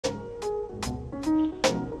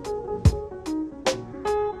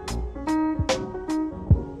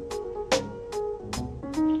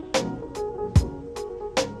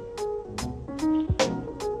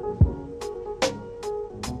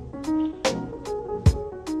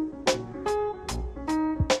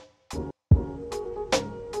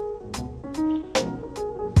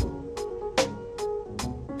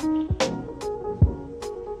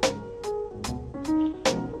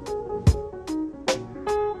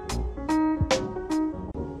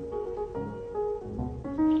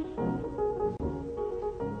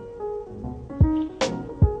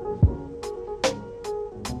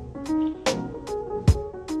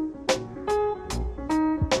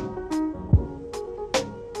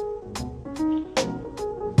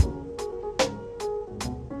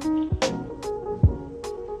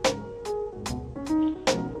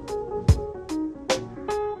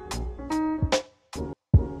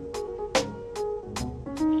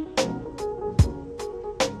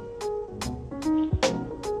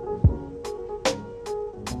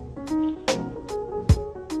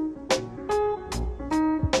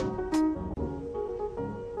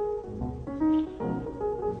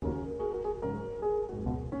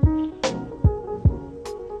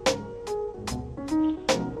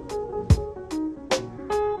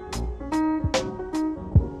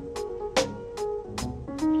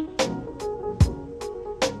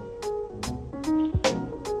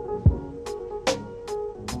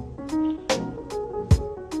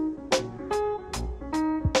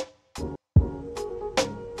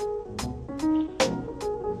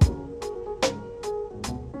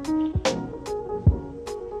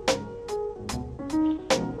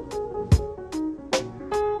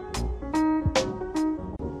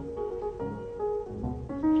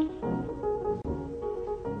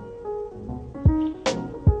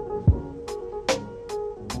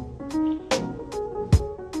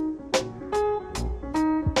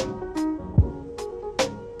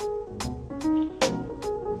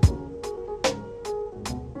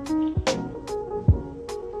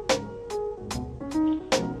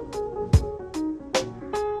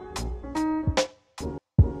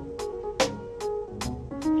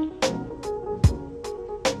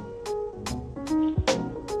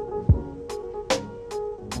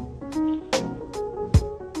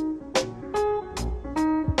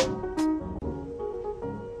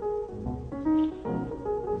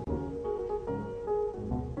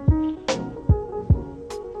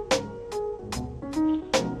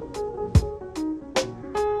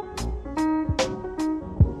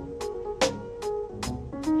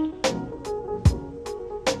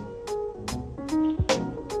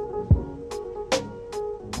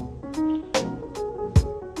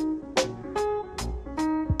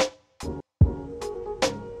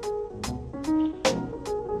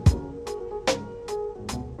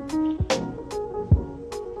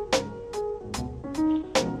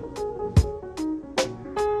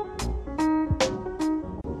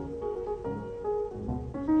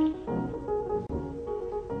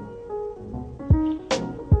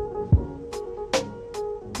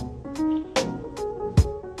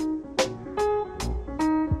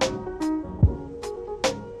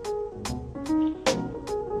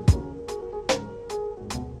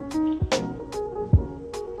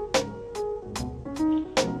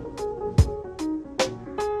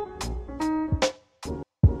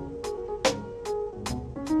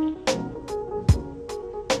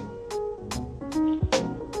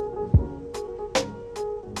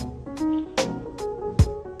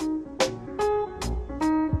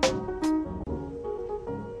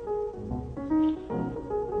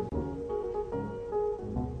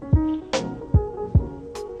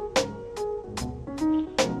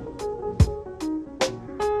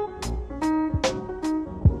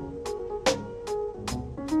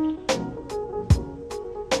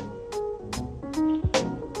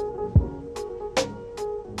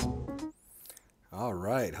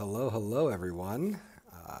right. Hello, everyone.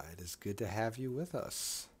 It is good to have you with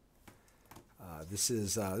us. This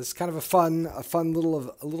is kind of a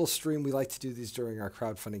little stream. We like to do these during our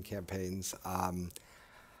crowdfunding campaigns.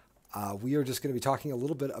 We are just going to be talking a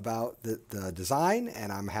little bit about the design,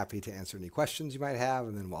 and I'm happy to answer any questions you might have,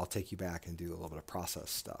 and then I'll take you back and do a little bit of process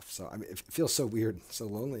stuff. So I mean, it feels so weird, so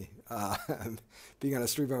lonely, being on a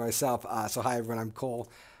stream by myself. So hi everyone, I'm Cole.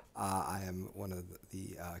 I am one of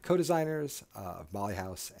the co-designers of Molly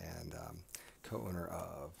House and co-owner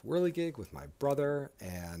of Whirligig with my brother.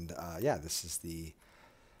 And yeah, this is the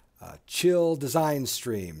chill design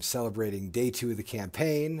stream celebrating day 2 of the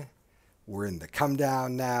campaign. We're in the come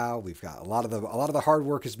down now. We've got a lot of the hard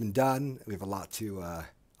work has been done. We have a lot to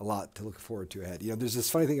look forward to ahead. You know, there's this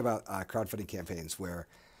funny thing about crowdfunding campaigns where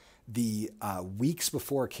the weeks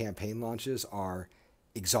before campaign launches are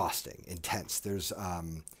exhausting, intense. There's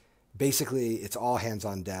basically it's all hands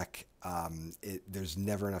on deck. There's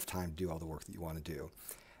never enough time to do all the work that you want to do.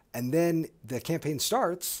 And then the campaign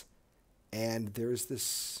starts and there's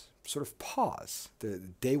this sort of pause. The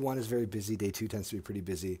day 1 is very busy. Day 2 tends to be pretty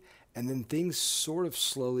busy. And then things sort of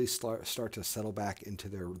slowly start to settle back into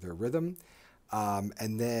their rhythm.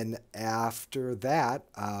 And then after that,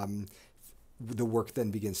 the work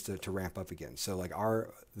then begins to ramp up again. So like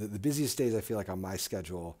the busiest days I feel like on my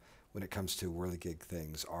schedule when it comes to Whirligig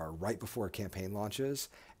things are right before a campaign launches,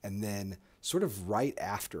 and then sort of right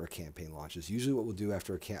after a campaign launches. Usually what we'll do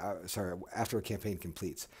after after a campaign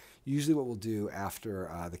completes. Usually what we'll do after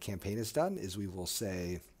the campaign is done is we will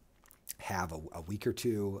say have a week or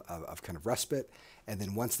two of kind of respite, and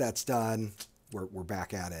then once that's done, we're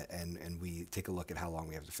back at it, and we take a look at how long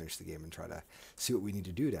we have to finish the game and try to see what we need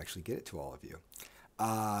to do to actually get it to all of you.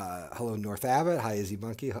 Hello, North Abbott. Hi, Izzy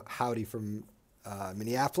Monkey. Howdy from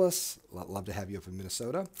Minneapolis. Love to have you up in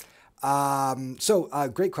Minnesota. So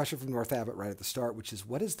great question from North Abbott right at the start, which is,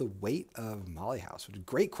 what is the weight of Molly House? Which is a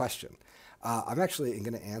great question. I'm actually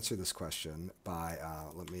going to answer this question by,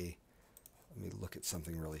 let me look at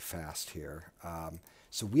something really fast here.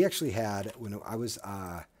 So we actually had, when I was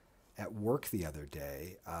at work the other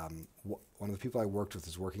day, one of the people I worked with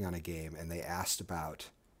was working on a game, and they asked about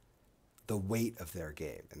the weight of their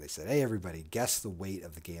game. And they said, hey, everybody, guess the weight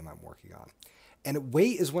of the game I'm working on. And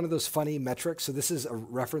weight is one of those funny metrics. So this is a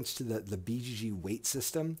reference to the BGG weight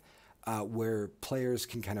system, where players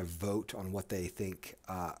can kind of vote on what they think,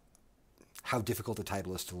 how difficult a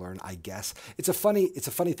title is to learn. I guess it's a funny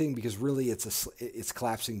thing because really it's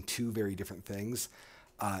collapsing two very different things: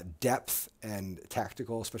 depth and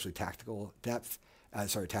tactical, especially tactical depth.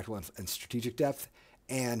 Tactical and strategic depth,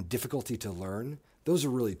 and difficulty to learn. Those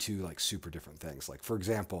are really two like super different things. Like for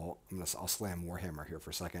example, I'll slam Warhammer here for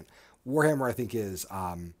a second. Warhammer I think is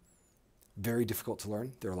very difficult to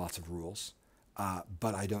learn. There are lots of rules,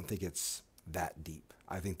 but I don't think it's that deep.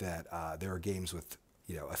 I think that there are games with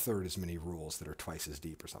a third as many rules that are twice as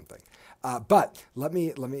deep or something. But let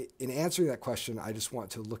me in answering that question, I just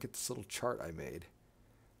want to look at this little chart I made.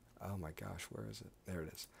 Oh my gosh, where is it? There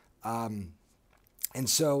it is. And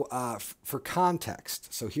so for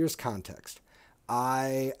context, so here's context.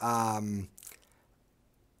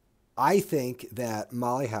 I think that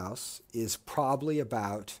Molly House is probably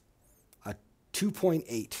about a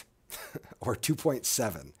 2.8 or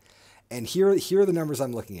 2.7. And here are the numbers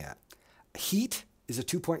I'm looking at. Heat is a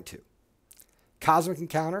 2.2. Cosmic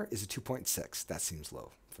Encounter is a 2.6. That seems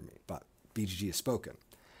low for me, but BGG has spoken.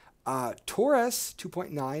 Taurus,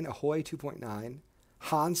 2.9. Ahoy, 2.9.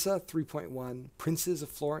 Hansa, 3.1. Princes of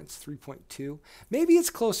Florence, 3.2. Maybe it's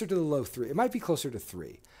closer to the low 3. It might be closer to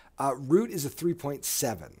 3. Root is a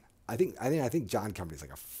 3.7. I think John Company is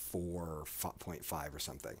like a 4.5 or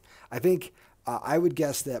something. I think I would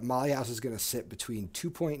guess that Molly House is going to sit between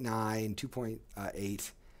 2.9,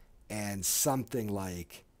 2.8, and something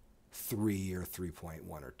like 3 or 3.1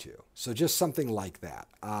 or 2. So just something like that.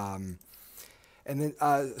 And then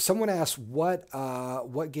someone asked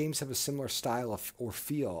what games have a similar style or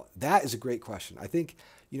feel. That is a great question. I think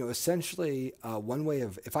essentially one way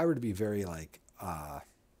of, if I were to be very like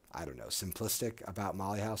I don't know, simplistic about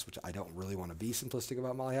Molly House, which I don't really want to be simplistic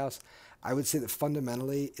about Molly House, I would say that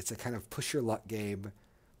fundamentally it's a kind of push your luck game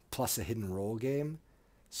plus a hidden roll game.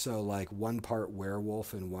 So like one part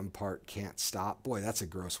werewolf and one part can't stop. Boy, that's a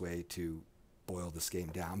gross way to boil this game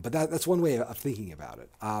down. But that's one way of thinking about it.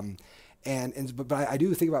 But I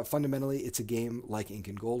do think about fundamentally it's a game like Ink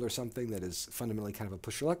and Gold or something that is fundamentally kind of a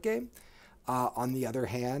push your luck game. On the other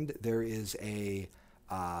hand, there is a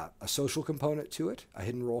social component to it, a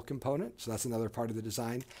hidden roll component. So that's another part of the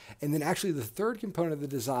design. And then actually the third component of the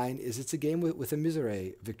design is it's a game with a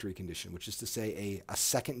Misery victory condition, which is to say a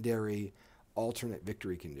secondary alternate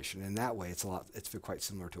victory condition. And that way, it's quite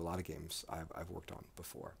similar to a lot of games I've worked on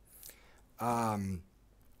before.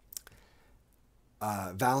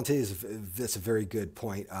 Valente that's a very good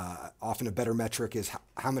point. Often a better metric is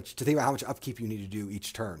how much to think about how much upkeep you need to do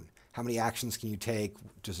each turn. How many actions can you take?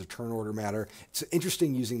 Does a turn order matter? It's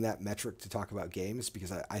interesting using that metric to talk about games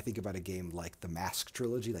because I think about a game like the Mask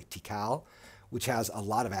trilogy, like Tikal, which has a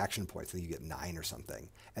lot of action points. I think you get 9 or something,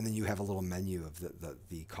 and then you have a little menu of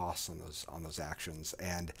the costs on those actions.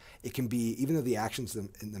 And it can be, even though the actions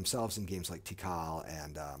in themselves in games like Tikal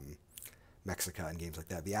and Mexica and games like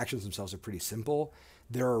that, the actions themselves are pretty simple.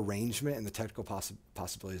 Their arrangement and the technical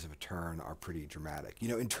possibilities of a turn are pretty dramatic. You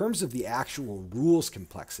know, in terms of the actual rules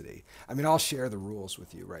complexity, I mean, I'll share the rules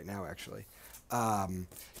with you right now, actually.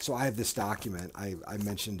 So I have this document. I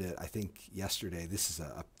mentioned it, I think, yesterday. This is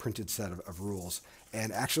a printed set of rules.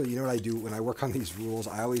 And actually, you know what I do when I work on these rules?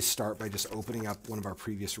 I always start by just opening up one of our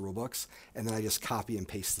previous rule books, and then I just copy and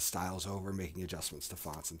paste the styles over, making adjustments to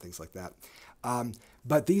fonts and things like that.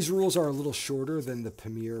 But these rules are a little shorter than the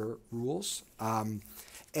Pamir rules.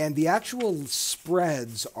 And the actual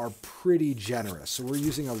spreads are pretty generous. So we're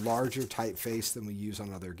using a larger typeface than we use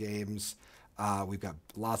on other games. We've got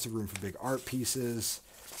lots of room for big art pieces.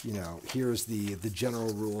 You know, here's the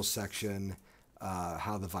general rules section,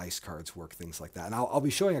 how the Vice cards work, things like that. And I'll be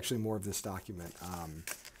showing actually more of this document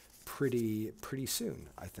pretty soon,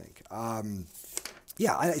 I think.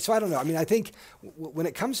 Yeah, so I don't know. I mean, I think when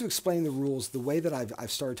it comes to explaining the rules, the way that I've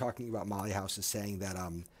started talking about Molly House is saying that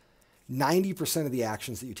 90% of the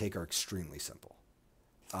actions that you take are extremely simple.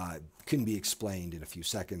 Can be explained in a few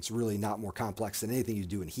seconds, really not more complex than anything you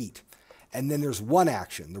do in Heat. And then there's one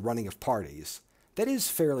action, the running of parties, that is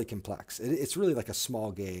fairly complex. It's really like a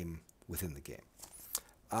small game within the game.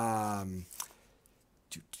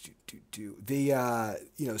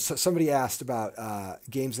 Somebody asked about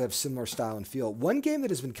games that have similar style and feel. One game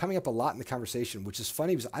that has been coming up a lot in the conversation, which is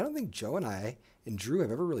funny because I don't think Joe and I and Drew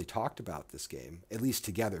have ever really talked about this game, at least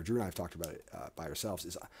together. Drew and I have talked about it by ourselves,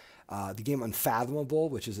 is the game Unfathomable,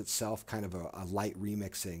 which is itself kind of a light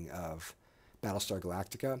remixing of Battlestar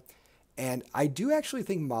Galactica. And I do actually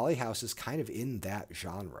think Molly House is kind of in that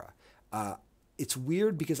genre. It's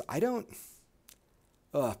weird because I don't...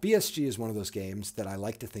 BSG is one of those games that I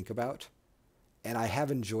like to think about, and I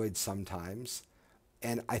have enjoyed sometimes.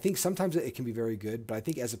 And I think sometimes it can be very good, but I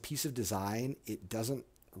think as a piece of design, it doesn't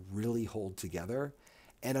really hold together.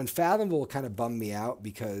 And Unfathomable kind of bummed me out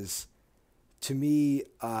because, to me,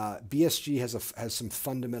 BSG has some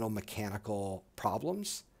fundamental mechanical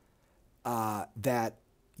problems that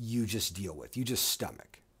you just deal with. You just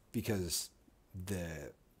stomach because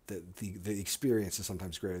the experience is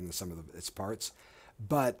sometimes greater than the sum of its parts.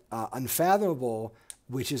 But Unfathomable,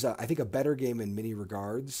 which is, I think, a better game in many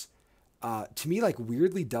regards, to me, like,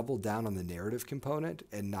 weirdly doubled down on the narrative component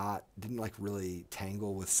and didn't like really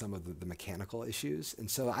tangle with some of the mechanical issues. And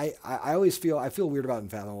so I always feel weird about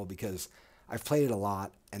Unfathomable because I've played it a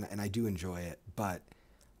lot and I do enjoy it, but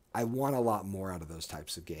I want a lot more out of those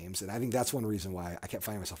types of games. And I think that's one reason why I kept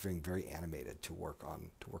finding myself feeling very animated to work on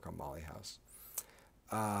Molly House.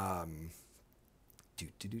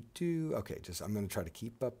 Okay, I'm going to try to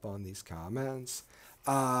keep up on these comments.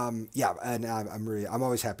 Yeah, and I'm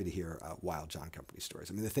always happy to hear wild John Company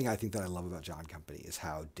stories. I mean, the thing I think that I love about John Company is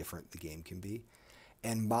how different the game can be,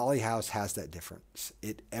 and Molly House has that difference.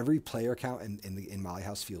 Every player count in Molly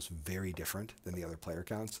House feels very different than the other player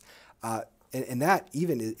counts, and that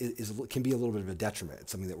even can be a little bit of a detriment.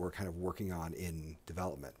 It's something that we're kind of working on in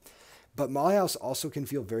development. But Molly House also can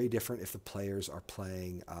feel very different if the players are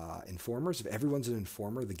playing informers. If everyone's an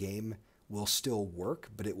informer, the game will still work,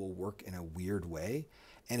 but it will work in a weird way.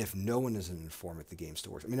 And if no one is an informant, the game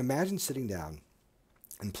still works. I mean, imagine sitting down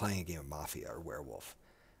and playing a game of Mafia or Werewolf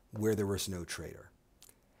where there was no traitor.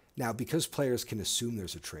 Now, because players can assume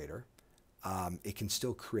there's a traitor, it can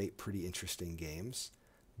still create pretty interesting games,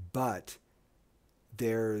 but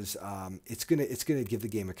it's gonna give the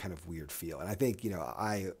game a kind of weird feel. And I think,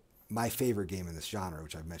 my favorite game in this genre,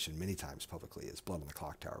 which I've mentioned many times publicly, is Blood on the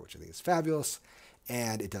Clock Tower, which I think is fabulous,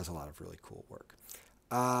 and it does a lot of really cool work.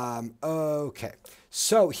 Okay,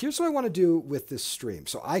 so here's what I want to do with this stream.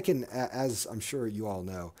 So I can, as I'm sure you all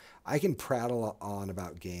know, I can prattle on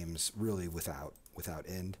about games really without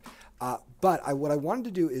But what I wanted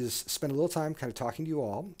to do is spend a little time kind of talking to you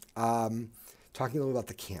all, talking a little about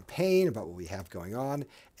the campaign, about what we have going on,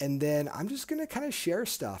 and then I'm just going to kind of share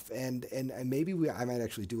stuff, and maybe I might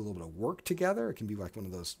actually do a little bit of work together. It can be like one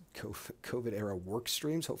of those COVID era work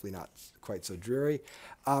streams, hopefully not quite so dreary.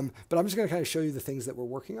 But I'm just going to kind of show you the things that we're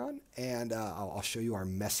working on, and I'll show you our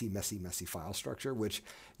messy file structure, which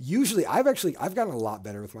usually I've gotten a lot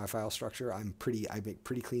better with my file structure. I make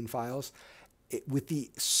pretty clean files, with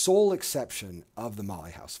the sole exception of the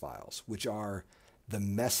Molly House files, which are the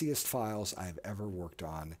messiest files I've ever worked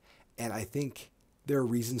on. And I think there are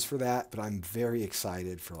reasons for that, but I'm very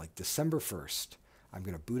excited for like December 1st. I'm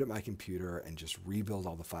going to boot up my computer and just rebuild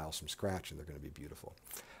all the files from scratch, and they're going to be beautiful.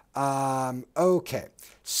 Okay,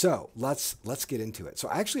 so let's get into it. So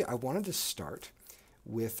actually, I wanted to start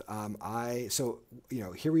with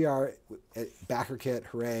here we are at BackerKit.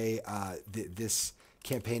 Hooray! This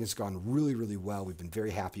campaign has gone really well. We've been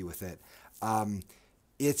very happy with it.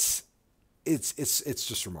 It's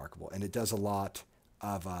just remarkable, and it does a lot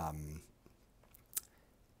of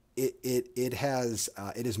it has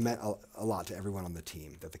meant a lot to everyone on the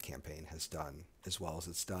team that the campaign has done as well as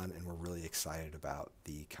it's done, and we're really excited about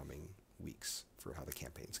the coming weeks for how the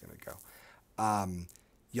campaign's going to go.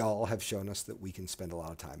 Y'all have shown us that we can spend a lot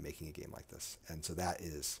of time making a game like this, and so that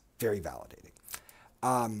is very validating.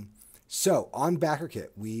 So on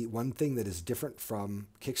BackerKit, one thing that is different from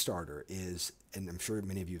Kickstarter is, and I'm sure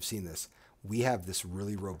many of you have seen this, we have this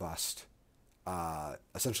really robust,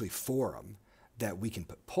 essentially forum that we can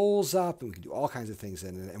put polls up and we can do all kinds of things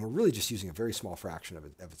in, and we're really just using a very small fraction of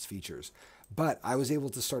its features. But I was able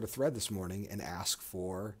to start a thread this morning and ask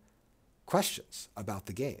for questions about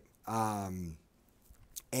the game.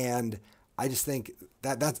 And I just think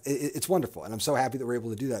it's wonderful, and I'm so happy that we're able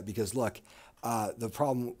to do that because look, the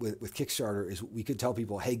problem with Kickstarter is we could tell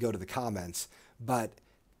people, hey, go to the comments, but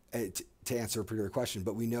to answer a particular question,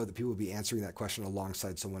 but we know that people will be answering that question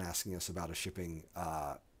alongside someone asking us about a shipping,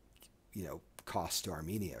 cost to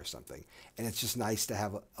Armenia or something. And it's just nice to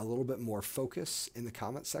have a little bit more focus in the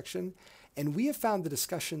comment section. And we have found the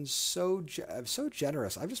discussions so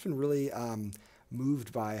generous. I've just been really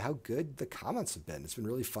moved by how good the comments have been. It's been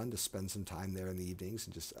really fun to spend some time there in the evenings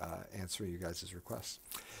and just answering you guys' requests.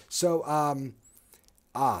 So,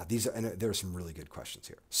 there are some really good questions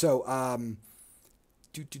here. So,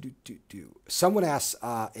 someone asked,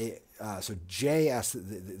 so Jay asked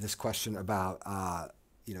this question about,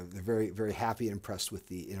 they're very, very happy and impressed with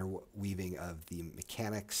the interweaving of the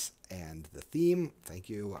mechanics and the theme. Thank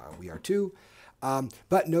you. We are too.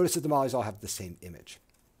 But notice that the Mollies all have the same image.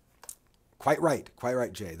 Quite right,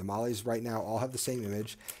 Jay. The Mollies right now all have the same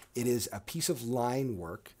image. It is a piece of line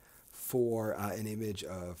work for an image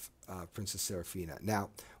of Princess Seraphina. Now,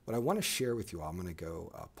 what I want to share with you all, I'm going to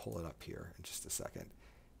go pull it up here in just a second,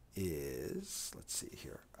 is, let's see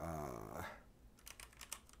here.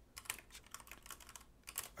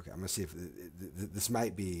 Okay, I'm going to see if this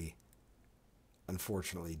might be,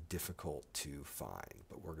 unfortunately, difficult to find,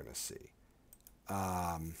 but we're going to see.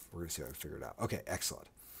 We're going to see how I figure it out. Okay, excellent.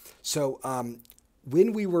 So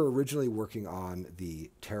when we were originally working on the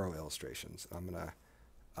tarot illustrations,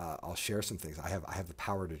 I'll share some things. I have the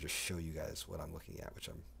power to just show you guys what I'm looking at, which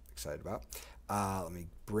I'm excited about. Let me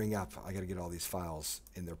bring up, I got to get all these files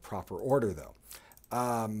in their proper order though.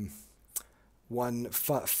 One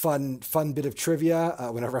fun bit of trivia,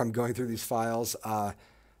 whenever I'm going through these files, I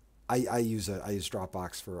use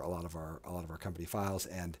Dropbox for a lot of our company files,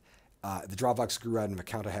 and the Dropbox grew out of an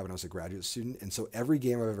account I had when I was a graduate student, and so every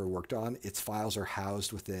game I've ever worked on, its files are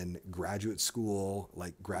housed within graduate school,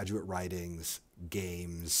 like graduate writings,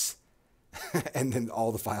 games, and then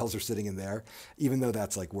all the files are sitting in there, even though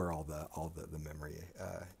that's like where all the memory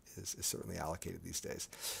is certainly allocated these days.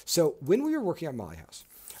 So when we were working on Molly House,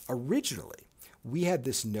 originally we had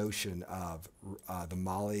this notion of the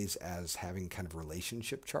Mollies as having kind of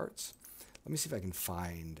relationship charts. Let me see if I can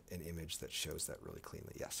find an image that shows that really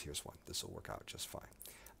cleanly. Yes, here's one. This will work out just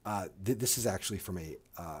fine. This is actually from a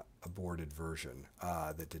aborted version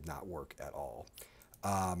that did not work at all.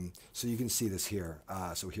 So you can see this here.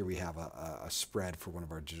 So here we have a spread for one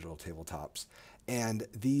of our digital tabletops. And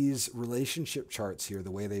these relationship charts here, the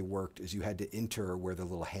way they worked is you had to enter where the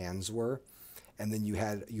little hands were. And then you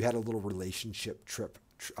had a little relationship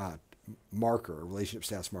marker, relationship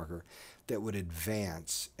status marker that would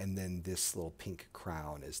advance, and then this little pink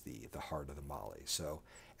crown is the heart of the Molly. So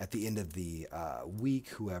at the end of the week,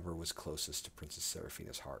 whoever was closest to Princess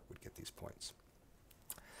Seraphina's heart would get these points.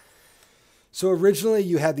 So originally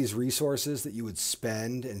you had these resources that you would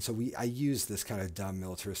spend, and so I used this kind of dumb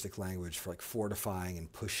militaristic language for like fortifying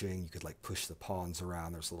and pushing. You could like push the pawns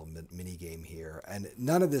around. There's a little mini game here, and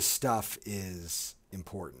none of this stuff is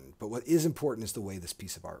important. But what is important is the way this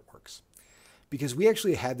piece of art works, because we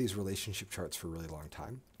actually had these relationship charts for a really long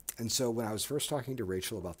time. And so when I was first talking to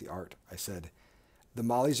Rachel about the art, I said, the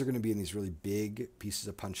mollies are going to be in these really big pieces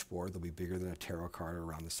of punch board. They'll be bigger than a tarot card, or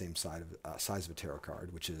around the same size of a tarot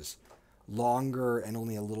card, which is longer and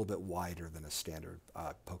only a little bit wider than a standard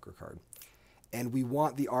poker card. And we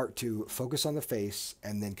want the art to focus on the face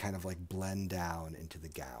and then kind of like blend down into the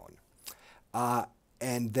gown.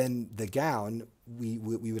 And then the gown, we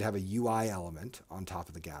would have a UI element on top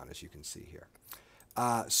of the gown, as you can see here.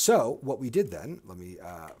 So what we did then, let me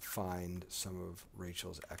find some of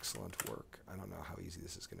Rachel's excellent work. I don't know how easy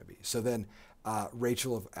this is going to be. So then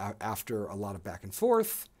Rachel, after a lot of back and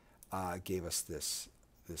forth, gave us this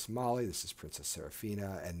molly. This is Princess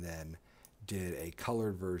Seraphina, and then did a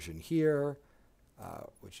colored version here,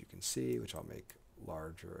 which you can see, which I'll make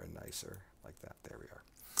larger and nicer like that. There we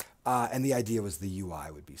are. And the idea was the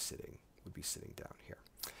UI would be sitting down here.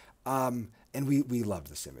 And we loved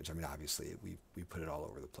this image. I mean, obviously, we put it all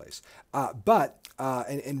over the place.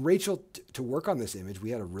 And Rachel, to work on this image,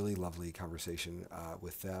 we had a really lovely conversation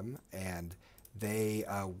with them, and they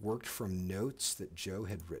worked from notes that Joe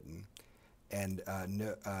had written. And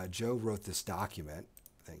Joe wrote this document,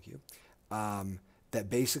 thank you, that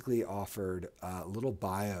basically offered little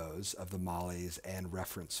bios of the mollies and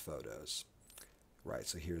reference photos. Right,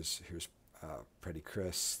 so here's Pretty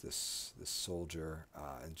Chris, this soldier,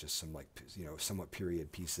 and just some somewhat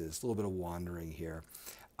period pieces. A little bit of wandering here.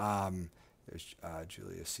 There's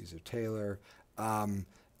Julius Caesar Taylor,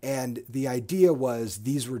 and the idea was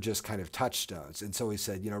these were just kind of touchstones. And so he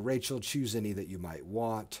said, Rachel, choose any that you might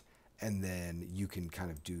want, and then you can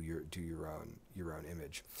kind of do your own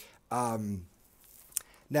image.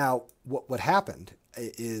 Now, what happened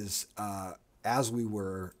is as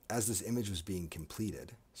this image was being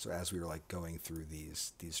completed. So as we were like going through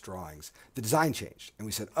these drawings, the design changed, and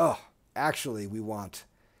we said, oh, actually, we want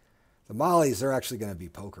the mollies. They're actually going to be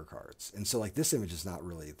poker cards, and so like this image is not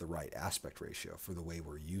really the right aspect ratio for the way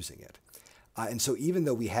we're using it. And so even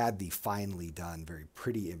though we had the finely done, very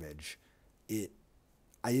pretty image,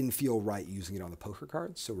 I didn't feel right using it on the poker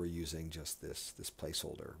cards, so we're using just this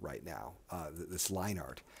placeholder right now, this line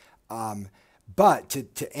art. But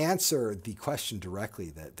to answer the question directly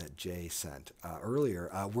that Jay sent earlier,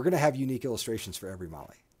 we're going to have unique illustrations for every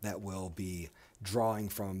molly that will be drawing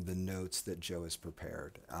from the notes that Joe has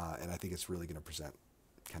prepared, and I think it's really going to present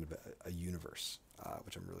kind of a universe,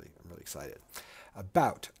 which I'm really excited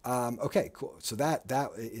about. Okay, cool. So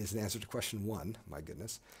that is an answer to question 1. My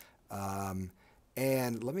goodness.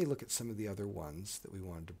 And let me look at some of the other ones that we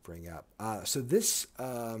wanted to bring up. So this.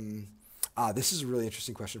 This is a really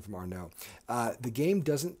interesting question from Arnaud. The game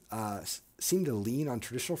doesn't seem to lean on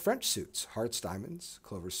traditional French suits, hearts, diamonds,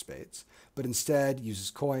 clovers, spades, but instead uses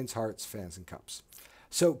coins, hearts, fans, and cups.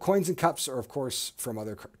 So coins and cups are, of course, from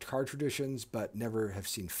other card traditions, but I've never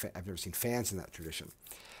seen fans in that tradition.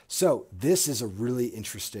 So this is a really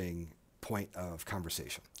interesting point of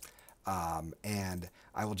conversation. And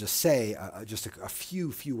I will just say just a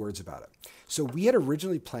few words about it. So we had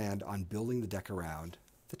originally planned on building the deck around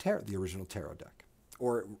the original tarot deck.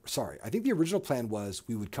 Or, sorry, I think the original plan was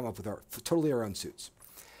we would come up with totally our own suits.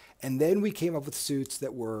 And then we came up with suits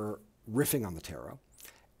that were riffing on the tarot.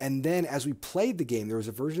 And then as we played the game, there was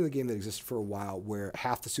a version of the game that existed for a while where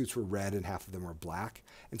half the suits were red and half of them were black.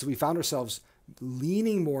 And so we found ourselves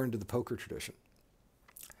leaning more into the poker tradition.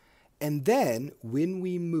 And then when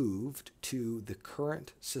we moved to the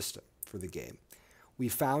current system for the game, we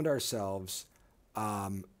found ourselves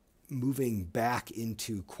moving back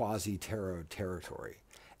into quasi-tarot territory.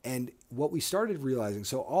 And what we started realizing,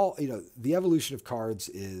 so the evolution of cards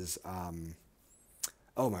is,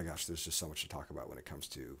 oh my gosh, there's just so much to talk about when it comes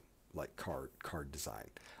to like card design.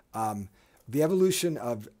 The evolution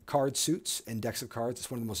of card suits and decks of cards is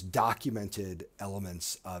one of the most documented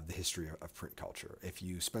elements of the history of print culture. If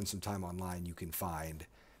you spend some time online, you can find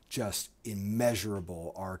just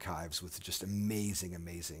immeasurable archives with just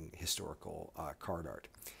amazing historical card art.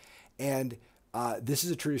 And this is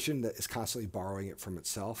a tradition that is constantly borrowing it from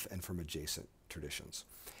itself and from adjacent traditions.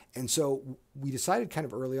 And so we decided kind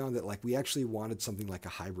of early on that like we actually wanted something like a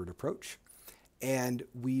hybrid approach. And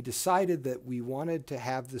we decided that we wanted to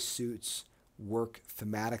have the suits work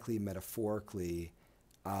thematically, metaphorically.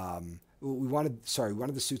 We wanted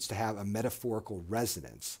the suits to have a metaphorical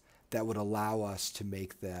resonance that would allow us to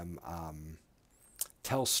make them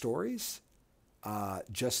tell stories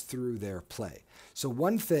just through their play. So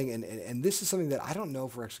one thing, and this is something that I don't know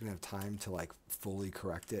if we're actually going to have time to like fully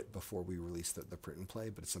correct it before we release the print and play,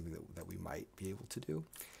 but it's something that we might be able to do,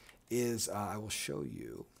 is I will show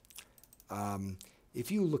you. If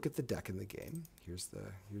you look at the deck in the game, here's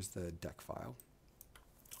the deck file.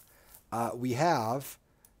 We have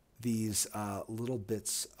these little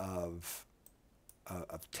bits of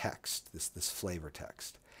text, this flavor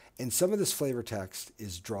text. And some of this flavor text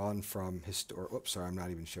is drawn from Oops, sorry, I'm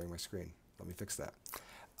not even sharing my screen. Let me fix that.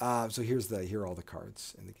 So here are all the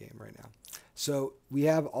cards in the game right now. So we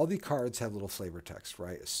have all the cards have little flavor text,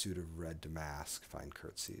 right? A suit of red damask, fine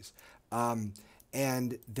curtsies,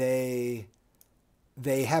 and they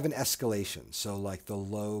have an escalation. So like the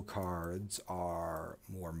low cards are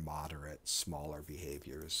more moderate, smaller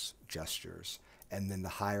behaviors, gestures, and then the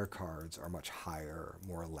higher cards are much higher,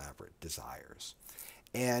 more elaborate desires.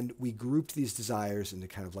 And we grouped these desires into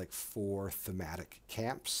kind of like 4 thematic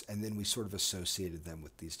camps, and then we sort of associated them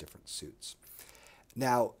with these different suits.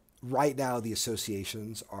 Now, right now, the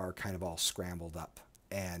associations are kind of all scrambled up,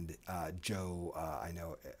 and Joe, I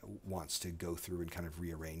know, wants to go through and kind of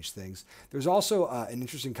rearrange things. There's also an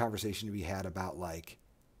interesting conversation to be had about, like,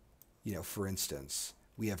 for instance,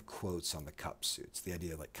 we have quotes on the cup suits, the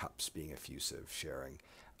idea of like cups being effusive, sharing.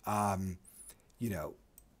 You know,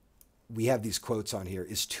 we have these quotes on here.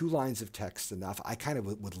 Is 2 lines of text enough? I kind of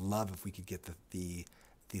would love if we could get the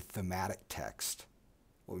thematic text,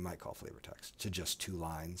 what we might call flavor text, to just 2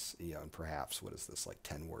 lines, and perhaps, what is this, like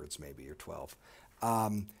 10 words maybe, or 12.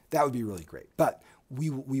 That would be really great. But we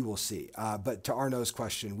will see. But to Arnaud's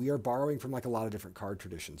question, we are borrowing from like a lot of different card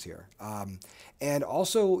traditions here. And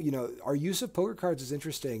also, our use of poker cards is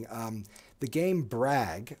interesting. The game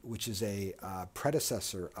Brag, which is a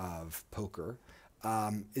predecessor of poker,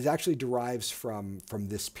 is actually derives from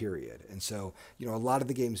this period. And so, a lot of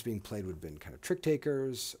the games being played would have been kind of trick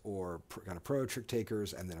takers or kind of proto trick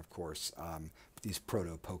takers, and then of course these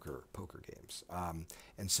proto poker games.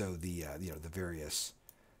 And so the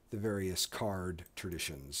various card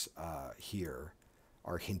traditions here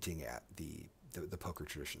are hinting at the poker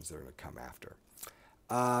traditions that are going to come after.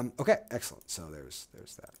 Okay, excellent. So there's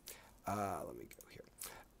that. Let me go here.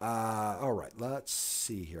 All right, let's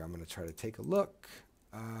see here. I'm going to try to take a look,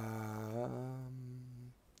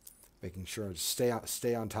 making sure to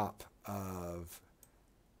stay on top of.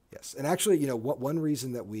 Yes, and actually, one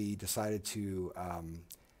reason that we decided to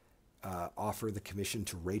offer the commission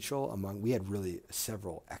to Rachel we had really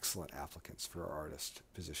several excellent applicants for our artist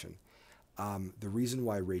position. The reason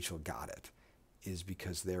why Rachel got it is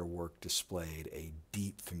because their work displayed a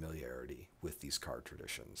deep familiarity with these card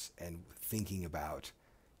traditions and thinking about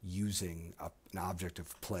using an object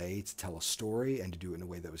of play to tell a story and to do it in a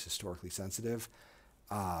way that was historically sensitive.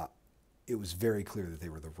 It was very clear that they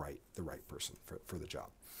were the right person for the job.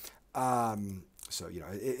 So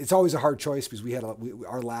it's always a hard choice because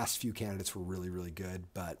our last few candidates were really, really good,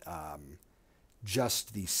 but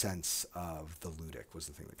just the sense of the ludic was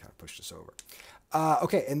the thing that kind of pushed us over.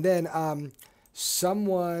 Okay, and then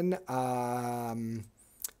someone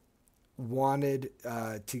wanted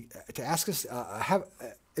to ask us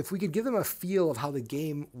if we could give them a feel of how the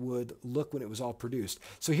game would look when it was all produced.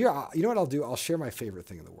 So here, you know what I'll do? I'll share my favorite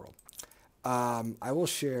thing in the world. I will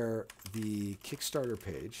share the Kickstarter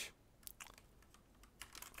page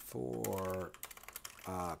for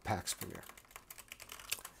PAX Premiere.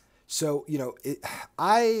 So,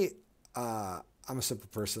 I'm a simple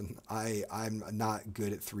person. I'm not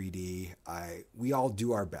good at 3D. We all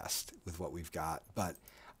do our best with what we've got, but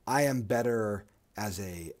I am better as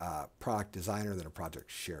a product designer than a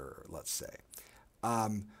project sharer, let's say.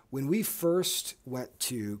 When we first went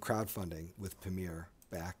to crowdfunding with Premiere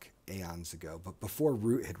back aeons ago, but before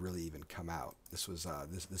Root had really even come out, this was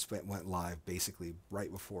this went live basically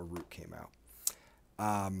right before Root came out.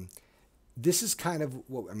 This is kind of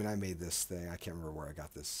I made this thing. I can't remember where I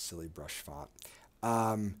got this silly brush font.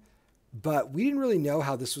 But we didn't really know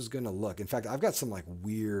how this was going to look. In fact, I've got some like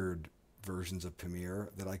weird versions of Premiere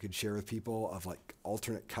that I could share with people of like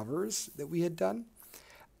alternate covers that we had done.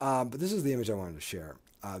 But this is the image I wanted to share.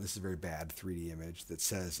 This is a very bad 3D image that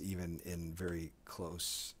says, even in very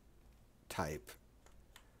close type,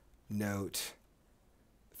 note,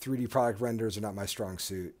 3D product renders are not my strong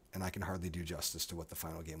suit, and I can hardly do justice to what the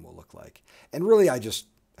final game will look like. And really, I just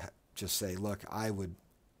say, look, I'm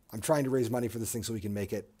trying to raise money for this thing so we can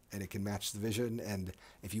make it and it can match the vision. And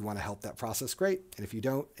if you want to help that process, great. And if you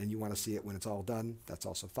don't, and you want to see it when it's all done, that's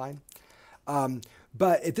also fine.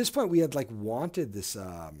 But at this point, we had wanted this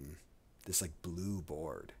blue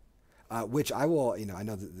board, which I will, I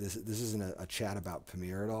know that this isn't a chat about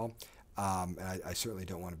Premiere at all. And I certainly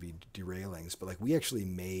don't want to be derailing, but we actually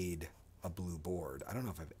made a blue board. I don't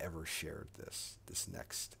know if I've ever shared this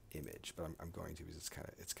next image, but I'm going to, because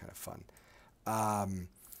it's kind of fun.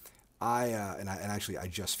 I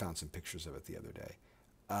just found some pictures of it the other day.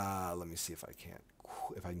 Let me see if I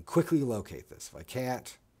can quickly locate this. If I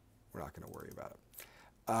can't, we're not going to worry about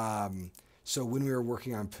So when we were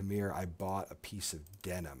working on Pamir, I bought a piece of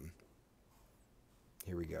denim.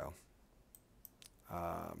 Here we go.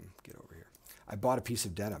 Get over here. I bought a piece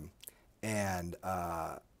of denim, and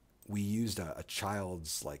we used a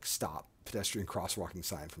child's like stop pedestrian crosswalking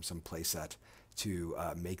sign from some playset to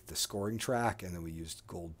make the scoring track, and then we used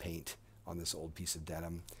gold paint on this old piece of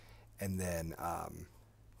denim, and then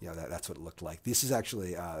that's what it looked like. This is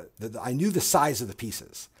actually I knew the size of the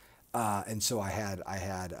pieces, and so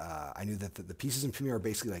I knew that the pieces in Pamir are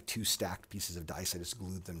basically like two stacked pieces of dice. I just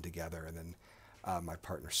glued them together, and then my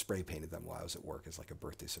partner spray painted them while I was at work as like a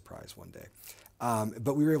birthday surprise one day.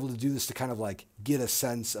 But we were able to do this to kind of like get a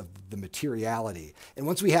sense of the materiality. And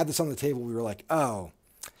once we had this on the table, we were like, oh,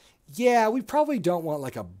 yeah, we probably don't want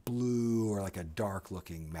like a blue or like a dark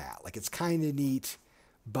looking mat. Like it's kind of neat,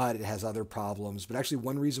 but it has other problems. But actually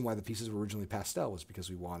one reason why the pieces were originally pastel was because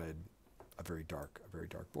we wanted a very dark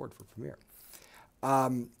board for Pamir.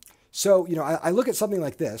 So, I look at something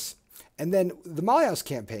like this. And then the Molly House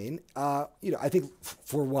campaign, I think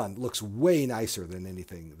for one looks way nicer than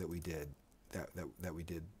anything that we did that we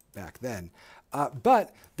did back then.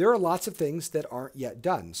 But there are lots of things that aren't yet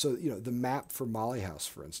done. So the map for Molly House,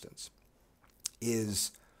 for instance,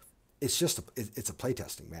 it's a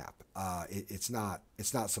playtesting map. It's not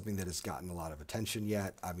something that has gotten a lot of attention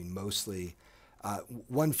yet. I mean, mostly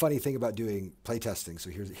one funny thing about doing playtesting. So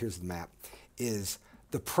here's the map is.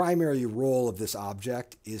 The primary role of this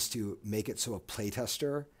object is to make it so a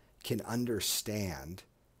playtester can understand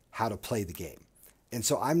how to play the game. And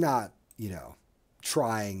so I'm not,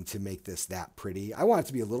 trying to make this that pretty. I want it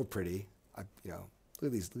to be a little pretty. Look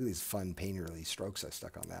at these fun painterly strokes I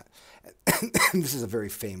stuck on that. This is a very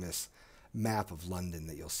famous map of London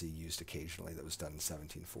that you'll see used occasionally that was done in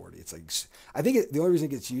 1740. It's like, I think the only reason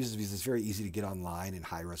it gets used is because it's very easy to get online in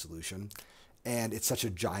high resolution. And it's such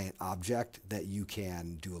a giant object that you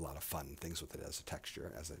can do a lot of fun things with it as a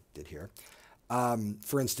texture, as I did here.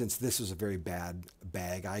 For instance, this was a very bad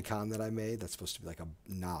bag icon that I made. That's supposed to be like a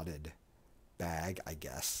knotted bag, I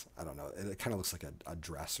guess. I don't know. It kind of looks like a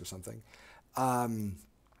dress or something.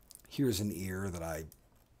 Here's an ear that I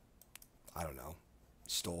don't know,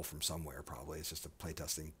 stole from somewhere probably. It's just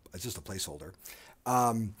it's just a placeholder.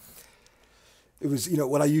 It was,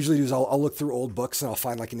 what I usually do is I'll look through old books and I'll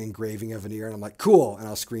find like an engraving of an ear and I'm like, cool. And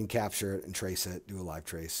I'll screen capture it and trace it, do a live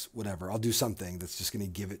trace, whatever. I'll do something that's just going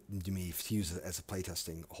to give it to me to use it as a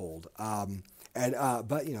playtesting hold.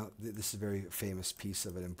 But this is a very famous piece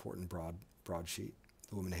of an important broadsheet,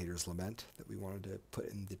 The Woman Hater's Lament, that we wanted to put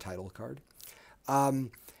in the title card.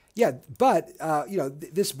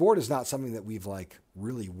 This board is not something that we've like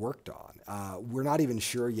really worked on. We're not even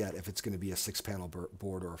sure yet if it's going to be a 6-panel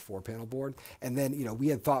board or a 4-panel board. And then, we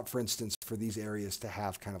had thought, for instance, for these areas to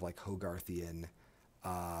have kind of like Hogarthian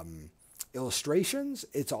illustrations.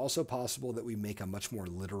 It's also possible that we make a much more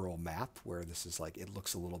literal map where this is like, it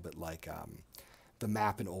looks a little bit like the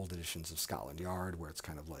map in old editions of Scotland Yard, where it's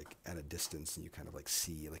kind of like at a distance and you kind of like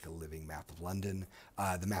see like a living map of London.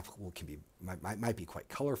 The map might be quite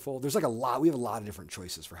colorful. There's like we have a lot of different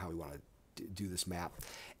choices for how we want to do this map.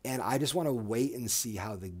 And I just want to wait and see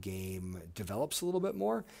how the game develops a little bit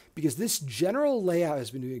more, because this general layout has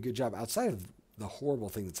been doing a good job outside of the horrible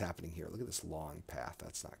thing that's happening here. Look at this long path.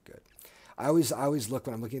 That's not good. I always look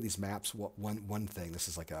when I'm looking at these maps. One thing. This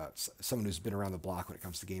is like someone who's been around the block when it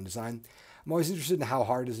comes to game design. I'm always interested in how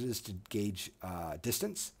hard it is to gauge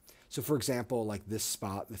distance. So, for example, like this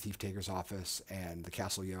spot, the Thief Taker's office and the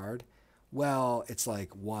Castle Yard. Well, it's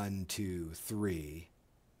like 1, 2, 3,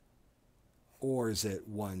 or is it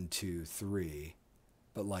 1, 2, 3?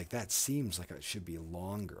 But like that seems like it should be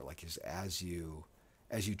longer. Like as you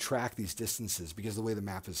track these distances, because the way the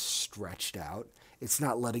map is stretched out, it's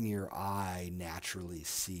not letting your eye naturally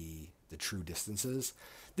see the true distances.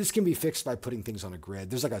 This can be fixed by putting things on a grid.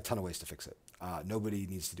 There's like a ton of ways to fix it. Nobody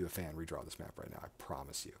needs to do a fan redraw this map right now, I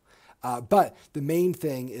promise you. But the main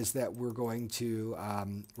thing is that we're going to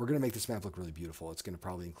make this map look really beautiful. It's going to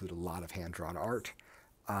probably include a lot of hand-drawn art.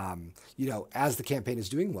 As the campaign is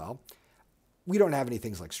doing well, we don't have any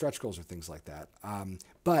things like stretch goals or things like that.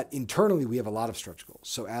 But internally, we have a lot of stretch goals.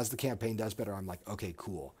 So as the campaign does better, I'm like, okay,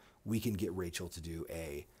 cool. We can get Rachel to do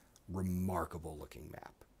a remarkable looking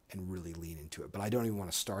map and really lean into it. But I don't even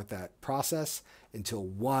want to start that process until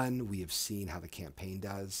 1, we have seen how the campaign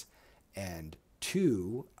does, and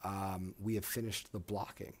 2, we have finished the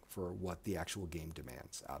blocking for what the actual game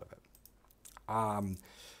demands out of it.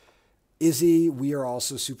 Izzy, we are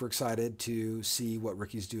also super excited to see what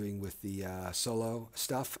Ricky's doing with the solo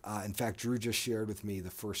stuff. In fact, Drew just shared with me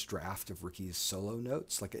the first draft of Ricky's solo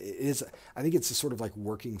notes. Like I think it's a sort of like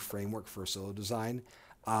working framework for solo design.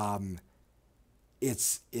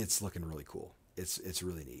 it's looking really cool. It's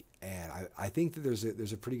really neat, and I think that there's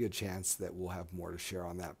a pretty good chance that we'll have more to share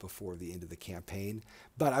on that before the end of the campaign.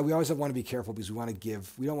 But we always want to be careful because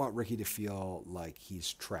we don't want Ricky to feel like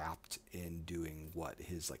he's trapped in doing what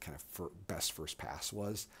his like kind of best first pass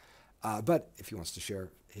was. But if he wants to share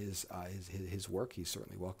his work, he's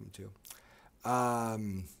certainly welcome to.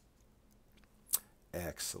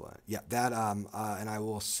 Excellent. Yeah, that and I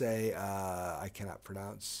will say I cannot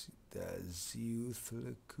pronounce the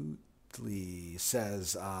Ziuthukutli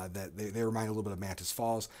says that they remind a little bit of Mantis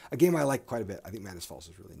Falls, a game I like quite a bit. I think Mantis Falls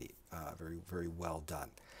is really neat, very very well done.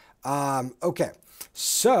 Okay,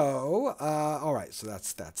 so all right, so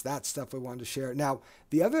that's that stuff I wanted to share. Now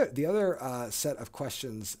the other set of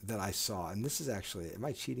questions that I saw, and this is actually, am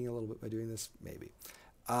I cheating a little bit by doing this? Maybe.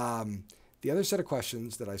 The other set of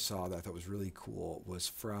questions that I saw that I thought was really cool was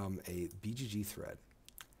from a BGG thread.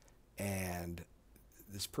 And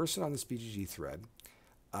this person on this BGG thread,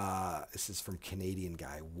 this is from Canadian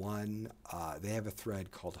Guy One. They have a thread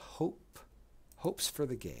called Hopes for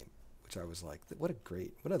the Game, which I was like, what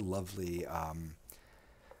a lovely,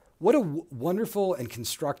 what a wonderful and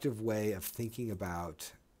constructive way of thinking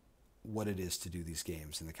about what it is to do these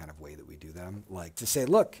games in the kind of way that we do them. Like to say,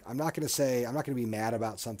 look, I'm not going to be mad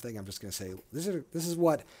about something. I'm just going to say, this is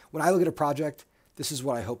what, when I look at a project, this is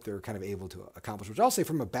what I hope they're kind of able to accomplish, which I'll say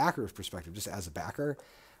from a backer's perspective, just as a backer,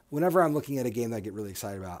 whenever I'm looking at a game that I get really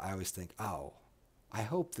excited about, I always think, oh, I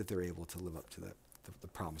hope that they're able to live up to the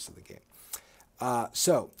promise of the game.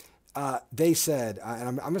 So they said,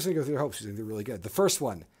 and I'm just going to go through their hopes because they're really good. The first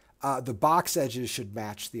one, the box edges should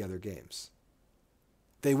match the other games.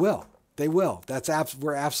 They will. They will.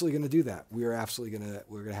 We're absolutely going to do that. We're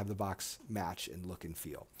going to have the box match and look and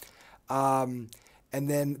feel. And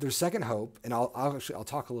then their second hope, and I'll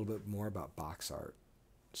talk a little bit more about box art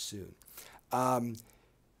soon.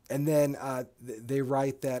 And then they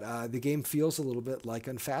write that the game feels a little bit like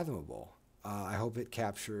Unfathomable. I hope it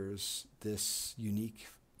captures this unique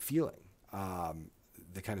feeling,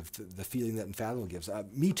 the kind of the feeling that Unfathomable gives.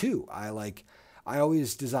 Me too. I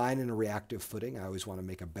always design in a reactive footing. I always want to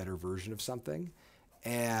make a better version of something,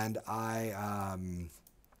 and I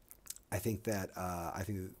think that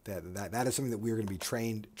that is something that we're going to be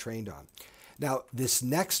trained on. Now, this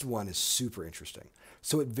next one is super interesting.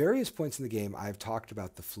 So at various points in the game, I've talked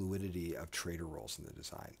about the fluidity of trader roles in the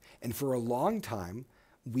design, and for a long time,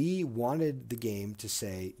 we wanted the game to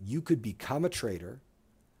say you could become a trader,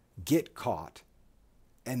 get caught,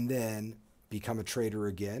 and then become a trader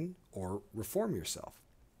again or reform yourself.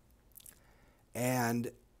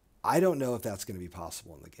 And I don't know if that's going to be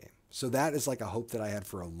possible in the game. So that is like a hope that I had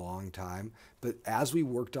for a long time. But as we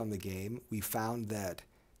worked on the game, we found that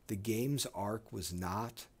the game's arc was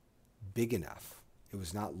not big enough. It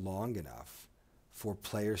was not long enough for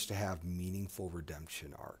players to have meaningful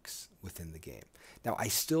redemption arcs within the game. Now, I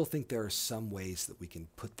still think there are some ways that we can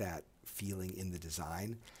put that feeling in the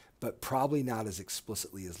design, but probably not as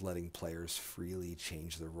explicitly as letting players freely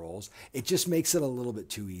change their roles. It just makes it a little bit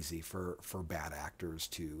too easy for bad actors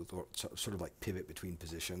to sort of like pivot between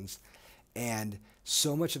positions. And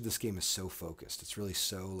so much of this game is so focused. It's really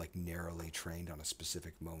so like narrowly trained on a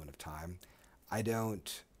specific moment of time. I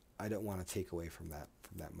don't want to take away from that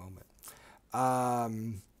moment.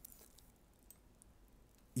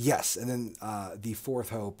 Yes, and then the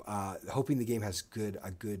fourth hope, hoping the game has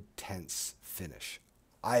a good tense finish.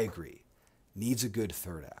 I agree. Needs a good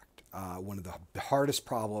third act. One of the hardest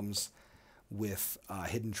problems with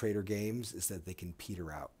Hidden Trader games is that they can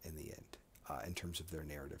peter out in the end in terms of their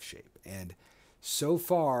narrative shape. And so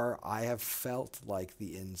far, I have felt like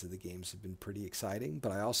the ends of the games have been pretty exciting,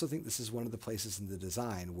 but I also think this is one of the places in the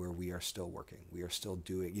design where we are still working. We are still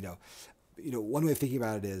doing, one way of thinking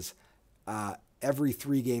about it is every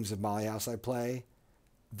 3 games of Molly House I play,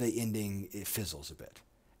 the ending, it fizzles a bit.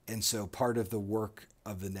 And so part of the work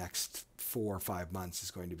of the next 4 or 5 months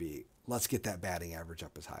is going to be, let's get that batting average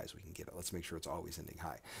up as high as we can get it. Let's make sure it's always ending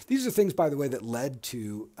high. These are things, by the way, that led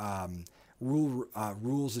to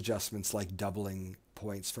rules adjustments like doubling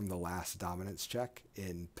points from the last dominance check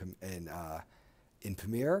in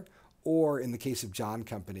Pamir, or in the case of John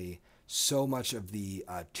Company, so much of the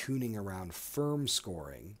tuning around firm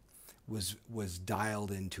scoring was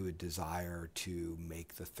dialed into a desire to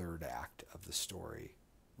make the third act of the story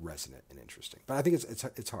resonant and interesting. But I think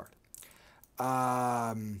it's hard.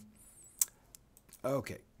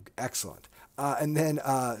 Okay, excellent. And then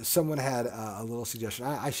someone had a little suggestion.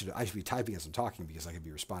 I should be typing as I'm talking because I could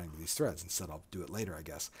be responding to these threads. Instead, I'll do it later, I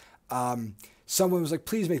guess. Someone was like,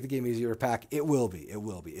 please make the game easier to pack. It will be.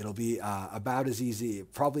 It'll be about as easy,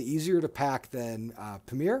 probably easier to pack than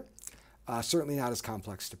Pamir. Certainly not as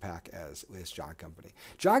complex to pack as John Company.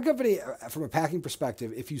 John Company, from a packing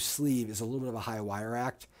perspective, if you sleeve, is a little bit of a high wire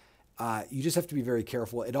act. You just have to be very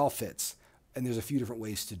careful. It all fits, and there's a few different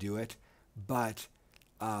ways to do it, but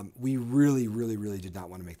we really, really, really did not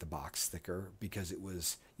want to make the box thicker because it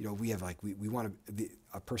was, we have like, we want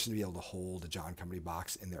a person to be able to hold a John Company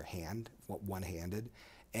box in their hand, one-handed.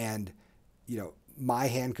 And, my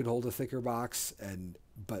hand could hold a thicker box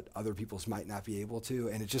but other people's might not be able to.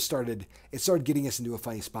 And it started getting us into a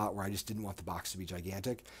funny spot where I just didn't want the box to be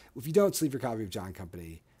gigantic. If you don't sleeve your copy of John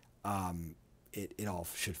Company, it all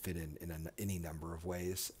should fit in any number of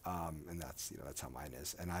ways. And that's how mine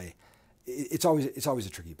is. And it's always a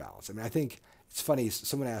tricky balance. I mean, I think it's funny.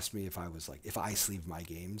 Someone asked me if I sleeve my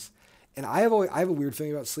games, and I have a weird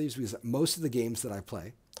feeling about sleeves because most of the games that I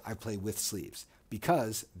play with sleeves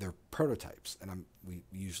because they're prototypes, and we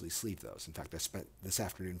usually sleeve those. In fact, I spent this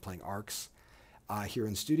afternoon playing Arcs here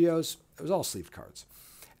in studios. It was all sleeved cards,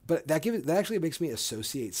 but that actually makes me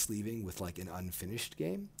associate sleeving with like an unfinished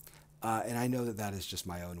game. And I know that is just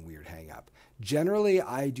my own weird hang up. Generally,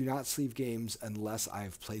 I do not sleeve games unless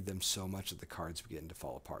I've played them so much that the cards begin to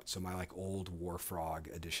fall apart. So my like old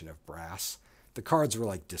Warfrog edition of Brass, the cards were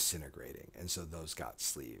like disintegrating, and so those got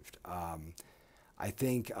sleeved. I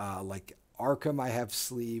think like Arkham I have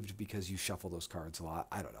sleeved because you shuffle those cards a lot.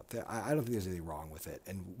 I don't know. I don't think there's anything wrong with it,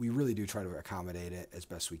 and we really do try to accommodate it as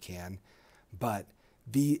best we can. But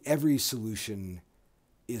every solution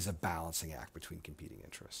is a balancing act between competing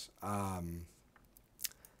interests.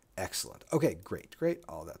 Excellent. Okay, great.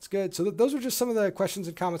 Oh, that's good. So those are just some of the questions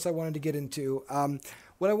and comments I wanted to get into.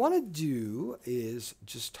 What I want to do is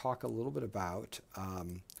just talk a little bit about, I'll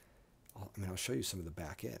show you some of the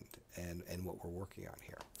back end and what we're working on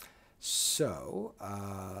here. So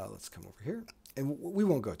let's come over here. And we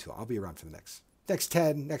won't go too long. I'll be around for the next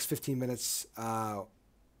 10, 15 minutes. We'll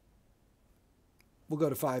go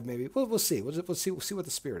to 5 maybe. We'll see. We'll see what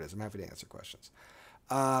the spirit is. I'm happy to answer questions.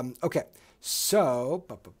 Okay, so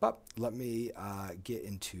let me get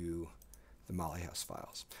into the Molly House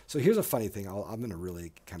files. So here's a funny thing. I'm going to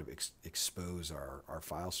really kind of expose our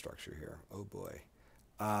file structure here. Oh boy.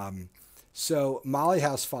 So Molly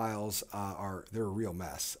House files they're a real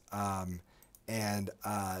mess. And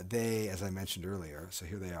they, as I mentioned earlier, so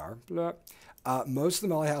here they are. Most of the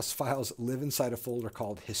Molly House files live inside a folder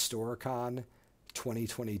called Historicon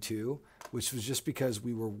 2022, which was just because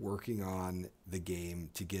we were working on the game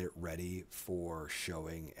to get it ready for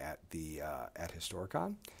showing at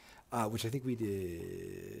Historicon, which I think we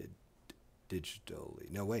did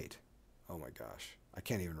digitally. No, wait. Oh my gosh. I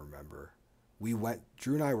can't even remember.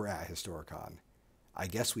 Drew and I were at Historicon. I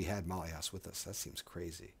guess we had Molly House with us. That seems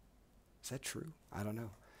crazy. Is that true? I don't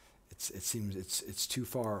know. It seems it's too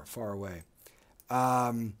far away.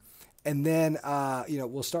 And then,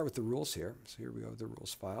 we'll start with the rules here. So here we go with the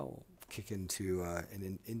rules file. We'll kick into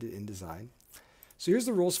InDesign. So here's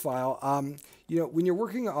the rules file. When you're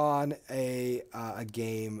working on a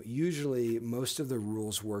game, usually most of the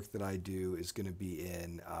rules work that I do is going to be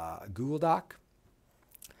in a Google Doc.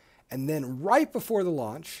 And then right before the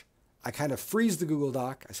launch, I kind of freeze the Google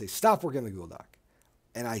Doc. I say, stop working on the Google Doc.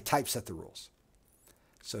 And I typeset the rules.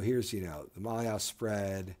 So here's, the Molly House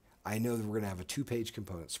spread. I know that we're going to have a 2-page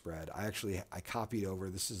component spread. I copied over,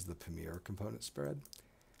 this is the Pamir component spread.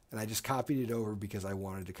 And I just copied it over because I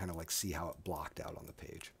wanted to kind of like see how it blocked out on the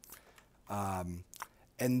page.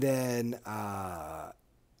 And then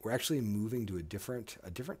we're actually moving to a different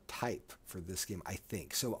type for this game, I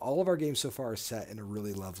think. So all of our games so far are set in a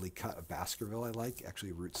really lovely cut of Baskerville I like.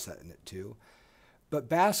 Actually, Root's set in it too. But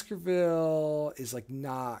Baskerville is like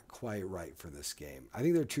not quite right for this game. I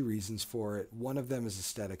think there are 2 reasons for it. One of them is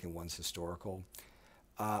aesthetic and one's historical.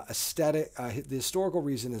 The historical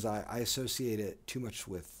reason is I associate it too much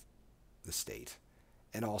with the state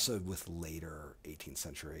and also with later 18th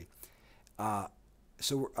century.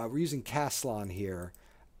 So we're using Caslon here,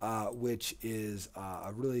 which is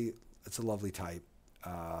it's a lovely type.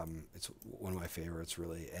 It's one of my favorites,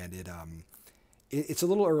 really. And it's a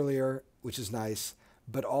little earlier, which is nice.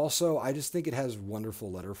 But also, I just think it has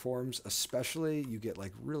wonderful letter forms. Especially, you get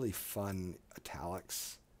like really fun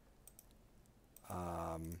italics.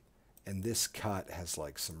 And this cut has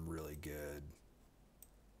like some really good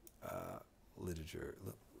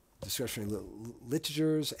discretionary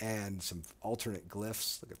literatures and some alternate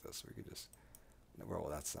glyphs. Look at this. We could just, well,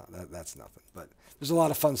 that's nothing. But there's a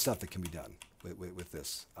lot of fun stuff that can be done with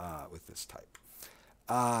this type.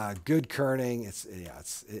 Good kerning.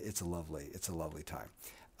 It's a lovely time.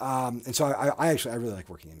 And so I really like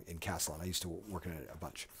working in Castellan. I used to work in it a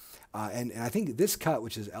bunch. And I think this cut,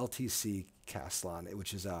 which is LTC Castellan,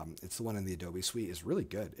 which is it's the one in the Adobe suite, is really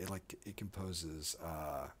good. It composes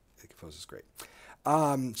great.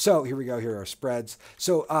 So here we go. Here are our spreads.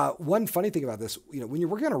 So one funny thing about this, when you're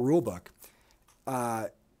working on a rule book,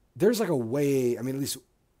 there's like a way. I mean, at least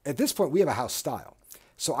at this point, we have a house style.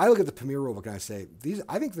 So I look at the Premier rulebook and I say,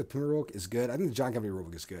 I think the Premier rulebook is good. I think the John Company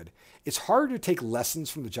rulebook is good. It's harder to take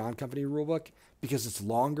lessons from the John Company rulebook because it's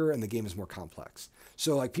longer and the game is more complex.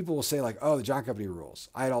 So like people will say like, oh, the John Company rules.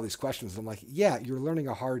 I had all these questions. I'm like, yeah, you're learning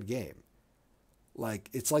a hard game. Like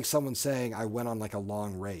it's like someone saying I went on like a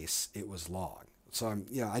long race. It was long. So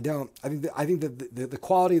I think that the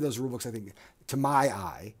quality of those rulebooks, I think to my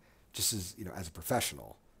eye, just as a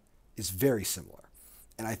professional, is very similar.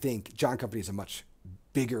 And I think John Company is a much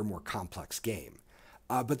bigger, more complex game.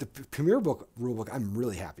 But the Premier book rulebook, I'm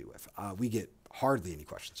really happy with. We get hardly any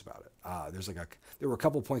questions about it. There were a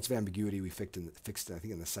couple points of ambiguity we fixed, I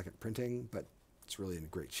think, in the second printing, but it's really in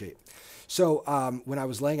great shape. So when I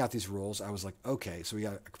was laying out these rules, I was like, okay, so we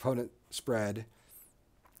got a component spread.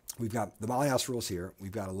 We've got the Molly House rules here.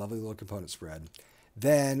 We've got a lovely little component spread.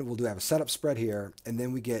 Then we'll have a setup spread here, and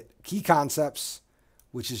then we get key concepts,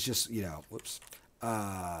 which is just, whoops.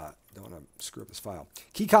 Don't want to screw up this file.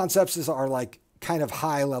 Key concepts are like kind of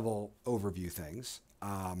high level overview things.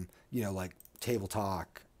 Like table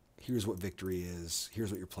talk. Here's what victory is.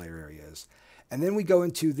 Here's what your player area is. And then we go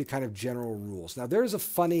into the kind of general rules. Now there's a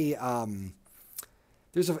funny,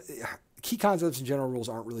 key concepts and general rules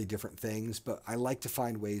aren't really different things, but I like to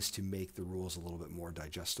find ways to make the rules a little bit more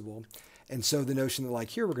digestible. And so the notion that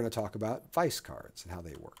here we're going to talk about vice cards and how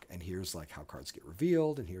they work. And here's how cards get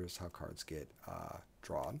revealed and here's how cards get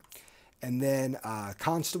drawn. And then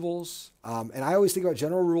constables. And I always think about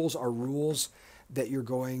general rules are rules that you're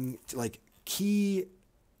going to, key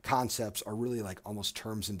concepts are really almost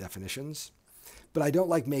terms and definitions. But I don't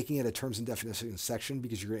like making it a terms and definitions section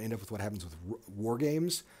because you're going to end up with what happens with war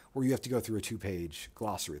games where you have to go through a 2-page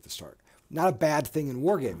glossary at the start. Not a bad thing in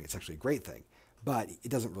wargaming. It's actually a great thing, but it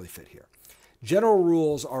doesn't really fit here. General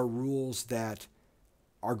rules are rules that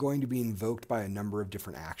are going to be invoked by a number of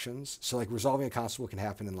different actions. So resolving a constable can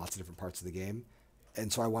happen in lots of different parts of the game.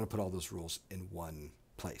 And so I want to put all those rules in one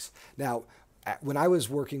place. Now, when I was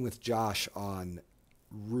working with Josh on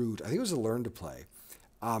Root, I think it was a Learn to Play.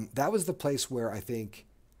 That was the place where I think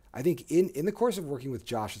in the course of working with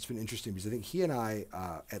Josh, it's been interesting because I think he and I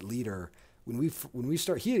at Leader, when we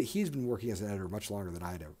start, he's been working as an editor much longer than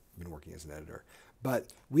I had been working as an editor.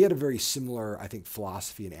 But we had a very similar, I think,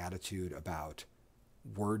 philosophy and attitude about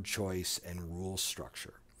word choice and rule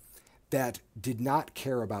structure that did not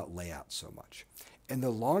care about layout so much. And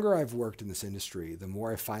the longer I've worked in this industry, the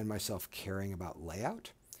more I find myself caring about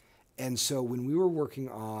layout. And so when we were working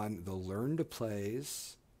on the Learn to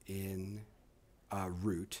Plays in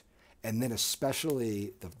Root, and then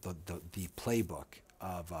especially the playbook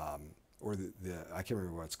of, or the I can't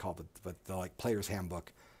remember what it's called, but the Player's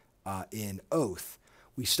Handbook in Oath,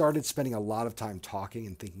 we started spending a lot of time talking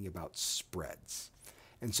and thinking about spreads.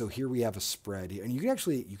 And so here we have a spread here, and you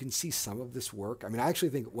can see some of this work. I mean, I actually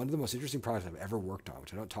think one of the most interesting projects I've ever worked on,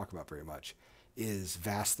 which I don't talk about very much, is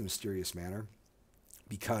Vast the Mysterious Manor,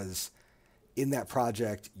 because in that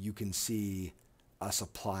project, you can see us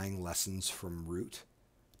applying lessons from Root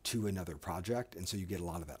to another project. And so you get a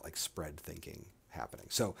lot of that spread thinking happening.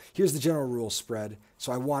 So here's the general rules spread.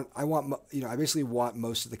 So I basically want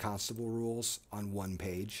most of the constable rules on one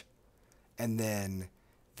page. And then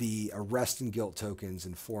the arrest and guilt tokens,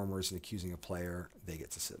 informers, and accusing a player, they get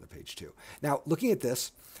to sit in the page too. Now, looking at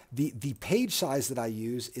this, the page size that I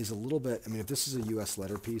use is a little bit, if this is a US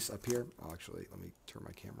letter piece up here, let me turn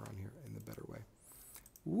my camera on here in the better way.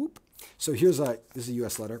 Whoop. So this is a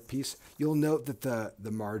US letter piece. You'll note that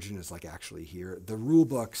the margin is actually here. The rule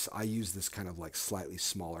books, I use this kind of slightly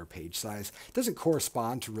smaller page size. It doesn't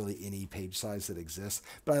correspond to really any page size that exists,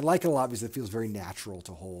 but I like it a lot because it feels very natural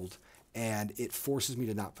to hold. And it forces me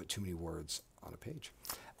to not put too many words on a page,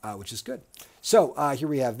 which is good. So here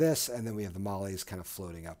we have this, and then we have the mollies kind of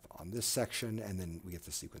floating up on this section, and then we get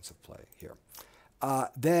the sequence of play here.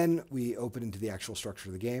 Then we open into the actual structure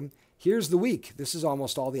of the game. Here's the week. This is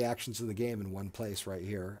almost all the actions of the game in one place right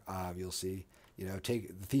here. You'll see,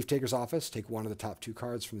 take the Thief Taker's Office, take one of the top 2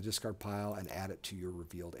 cards from the discard pile and add it to your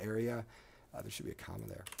revealed area. There should be a comma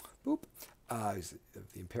there. Boop. Is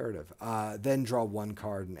the imperative. Then draw 1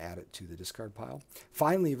 card and add it to the discard pile.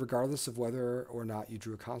 Finally, regardless of whether or not you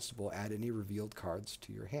drew a constable, add any revealed cards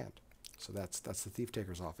to your hand. So that's the Thief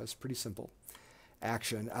Taker's Office. Pretty simple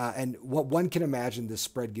action. And what one can imagine this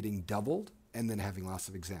spread getting doubled and then having lots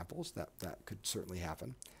of examples. That could certainly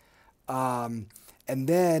happen. And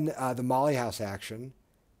then the Molly House action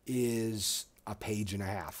is a page and a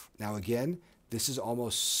half. Now, again, this is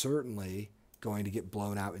almost certainly going to get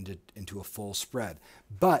blown out into a full spread.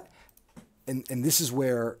 But, and this is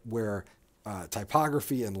where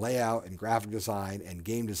typography and layout and graphic design and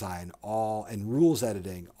game design and rules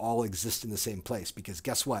editing all exist in the same place. Because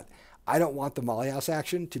guess what? I don't want the Molly House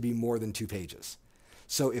action to be more than 2 pages.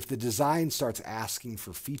 So if the design starts asking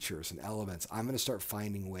for features and elements, I'm going to start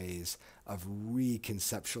finding ways of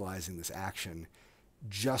reconceptualizing this action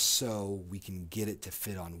just so we can get it to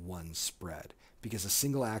fit on one spread. Because a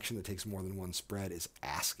single action that takes more than one spread is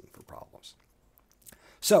asking for problems.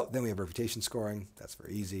 So then we have reputation scoring. That's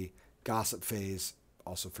very easy. Gossip phase,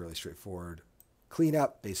 also fairly straightforward.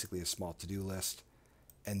 Cleanup, basically a small to-do list.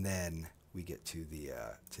 And then we get to the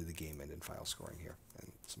game end and file scoring here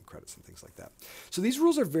and some credits and things like that. So these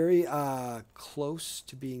rules are very close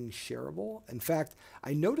to being shareable. In fact,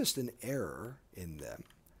 I noticed an error in them.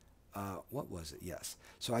 What was it? Yes.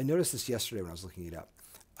 So I noticed this yesterday when I was looking it up.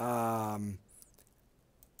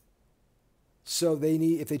 So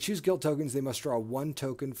if they choose guilt tokens, they must draw 1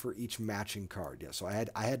 token for each matching card. Yeah. So I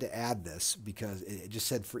had to add this because it just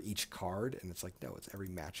said for each card, and it's like, no, it's every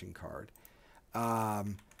matching card.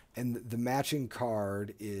 And the matching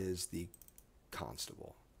card is the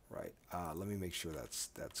constable, right? Let me make sure that's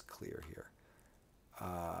clear here.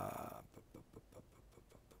 I'm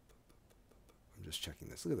just checking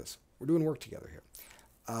this. Look at this. We're doing work together here.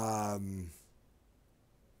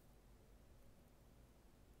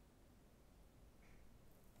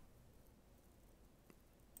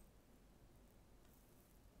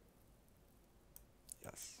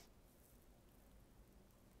 Yes.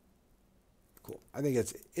 Cool. I think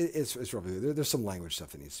it's roughly there's some language stuff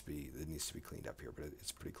that needs to be cleaned up here, but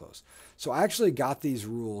it's pretty close. So I actually got these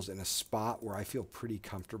rules in a spot where I feel pretty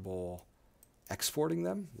comfortable exporting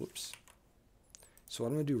them. Whoops. So what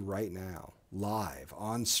I'm going to do right now, live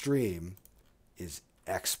on stream, is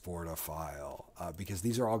export a file because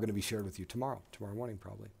these are all going to be shared with you tomorrow morning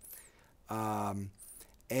probably.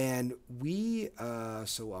 And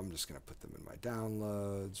so I'm just going to put them in my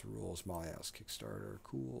downloads, rules, Molly House, Kickstarter.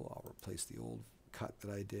 Cool. I'll replace the old cut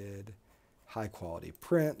that I did. High quality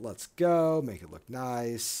print. Let's go. Make it look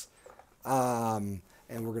nice. And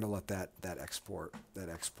we're going to let that export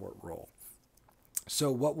roll. So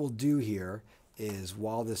what we'll do here is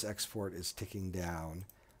while this export is ticking down,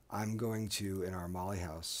 I'm going to, in our Molly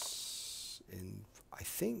House, I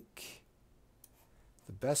think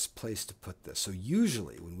the best place to put this. So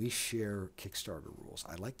usually when we share Kickstarter rules,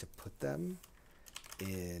 I like to put them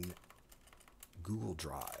in Google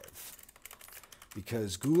Drive.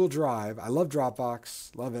 Because Google Drive, I love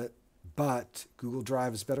Dropbox, love it, but Google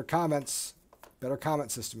Drive is better comment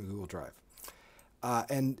system in Google Drive.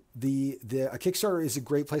 And a Kickstarter is a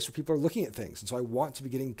great place where people are looking at things. And so I want to be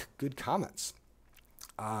getting good comments.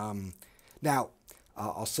 Now,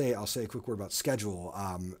 I'll say a quick word about schedule.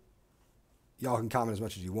 Y'all can comment as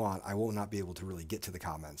much as you want. I will not be able to really get to the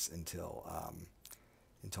comments until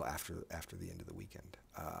after the end of the weekend.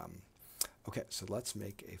 Okay, so let's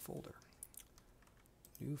make a folder.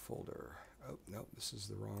 New folder. Oh, no, this is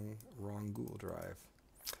the wrong Google Drive.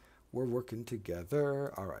 We're working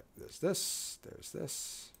together. All right, there's this.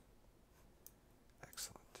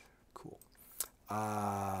 Excellent. Cool.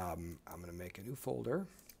 I'm going to make a new folder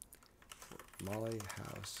for Molly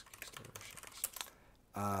House Kickstarter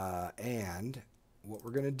shares. And what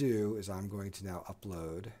we're going to do is I'm going to now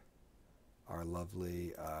upload our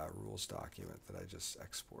lovely rules document that I just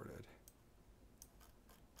exported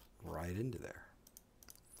right into there.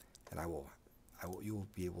 And you'll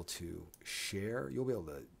be able to share. You'll be able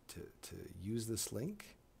to use this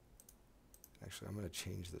link. Actually, I'm going to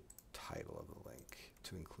change the title of the link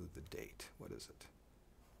to include the date. What is it?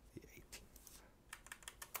 The 18th.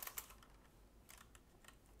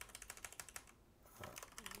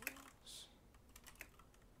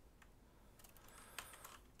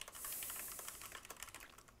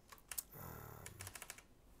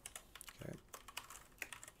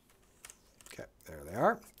 Okay, there they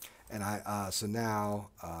are. And so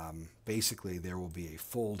now, basically, there will be a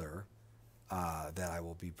folder that I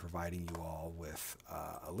will be providing you all with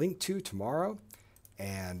a link to tomorrow,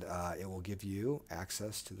 and it will give you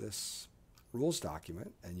access to this rules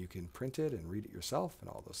document, and you can print it and read it yourself and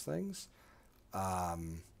all those things,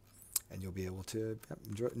 and you'll be able to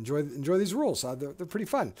enjoy these rules. They're pretty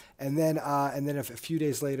fun. And then a few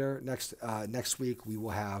days later, next week, we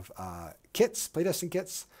will have kits, playtesting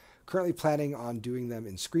kits. Currently planning on doing them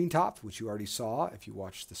in Screentop, which you already saw if you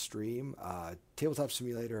watched the stream, Tabletop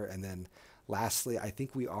Simulator, and then lastly, I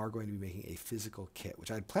think we are going to be making a physical kit,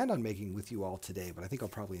 which I had planned on making with you all today, but I think I'll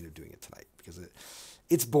probably end up doing it tonight because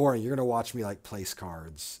it's boring. You're going to watch me like place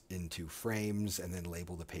cards into frames and then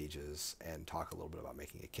label the pages and talk a little bit about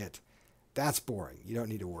making a kit. That's boring. You don't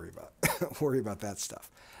need to worry about that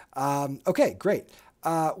stuff. Okay, great.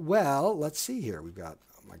 Well, let's see here. We've got,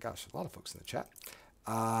 oh my gosh, a lot of folks in the chat.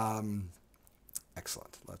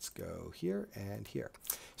 Excellent. Let's go here and here.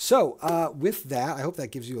 So with that, I hope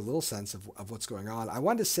that gives you a little sense of what's going on. I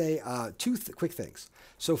wanted to say two quick things.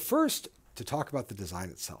 So first, to talk about the design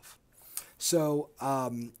itself. So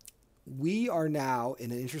we are now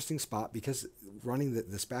in an interesting spot because running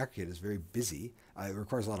this backer kit is very busy. It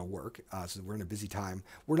requires a lot of work, so we're in a busy time.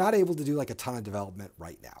 We're not able to do like a ton of development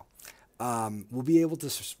right now. We'll be able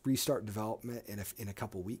to restart development in a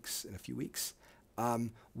couple weeks, in a few weeks.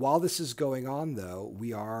 While this is going on, though,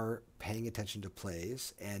 we are paying attention to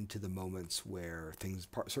plays and to the moments where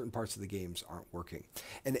certain parts of the games aren't working.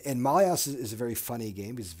 And Molly House is a very funny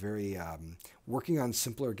game. It's very working on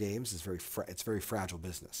simpler games is it's very fragile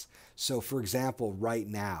business. So, for example, right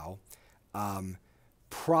now,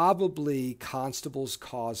 probably constables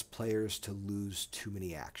cause players to lose too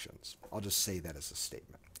many actions. I'll just say that as a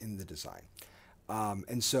statement in the design.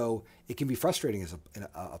 And so it can be frustrating as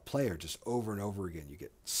a player, just over and over again. You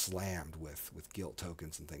get slammed with guilt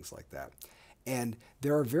tokens and things like that. And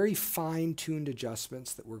there are very fine-tuned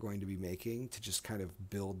adjustments that we're going to be making to just kind of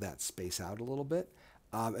build that space out a little bit.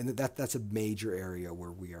 And that's a major area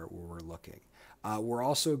where we're looking. We're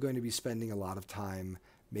also going to be spending a lot of time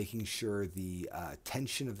making sure the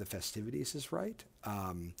tension of the festivities is right.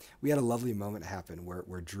 We had a lovely moment happen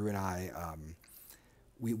where Drew and I,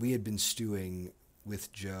 we had been stewing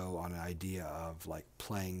with Joe on an idea of like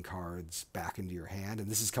playing cards back into your hand. And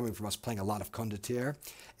this is coming from us playing a lot of Condottiere.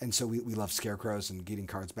 And so we love scarecrows and getting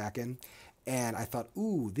cards back in. And I thought,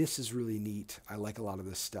 ooh, this is really neat. I like a lot of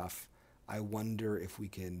this stuff. I wonder if we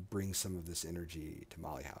can bring some of this energy to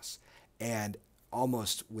Molly House. And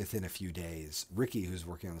almost within a few days, Ricky, who's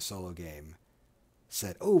working on the solo game,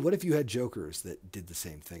 said, oh, what if you had jokers that did the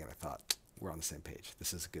same thing? And I thought, we're on the same page.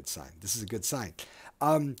 This is a good sign. This is a good sign.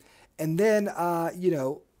 And then,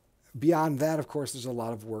 beyond that, of course, there's a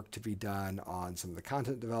lot of work to be done on some of the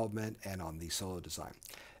content development and on the solo design.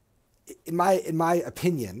 In my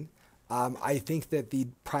opinion, I think that the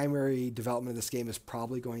primary development of this game is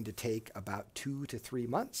probably going to take about 2 to 3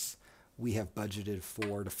 months. We have budgeted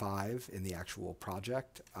 4 to 5 in the actual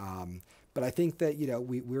project. But I think that,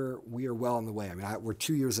 we are well on the way. I mean, we're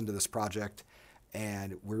 2 years into this project,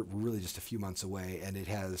 and we're really just a few months away, and it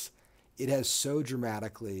has so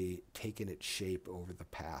dramatically taken its shape over the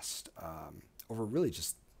past, over really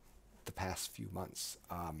just the past few months.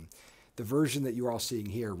 The version that you're all seeing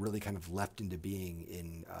here really kind of leapt into being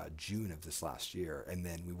in June of this last year, and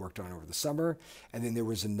then we worked on it over the summer, and then there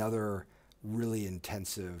was another really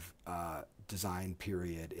intensive design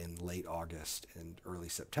period in late August and early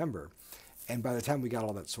September. And by the time we got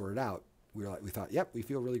all that sorted out, we thought, yep, we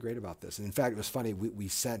feel really great about this. And in fact, it was funny. We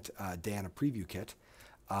sent Dan a preview kit,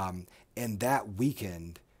 and that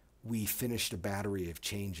weekend we finished a battery of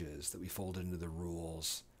changes that we folded into the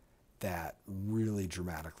rules that really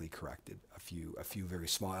dramatically corrected a few very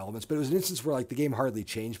small elements. But it was an instance where like the game hardly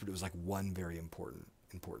changed, but it was like one very important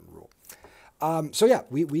rule. So yeah,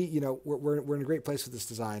 we're in a great place with this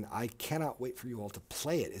design. I cannot wait for you all to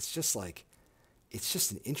play it. It's just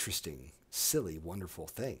an interesting, silly, wonderful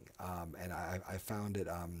thing. And I found it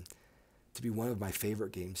to be one of my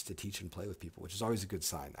favorite games to teach and play with people, which is always a good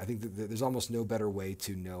sign. I think that there's almost no better way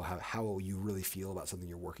to know how you really feel about something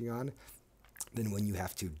you're working on than when you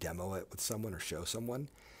have to demo it with someone or show someone,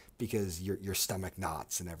 because your stomach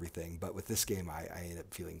knots and everything. But with this game, I ended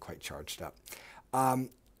up feeling quite charged up.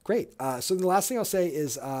 Great. So the last thing I'll say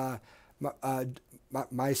is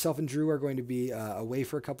myself and Drew are going to be away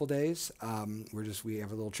for a couple days. We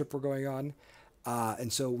have a little trip we're going on.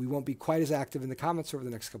 And so we won't be quite as active in the comments over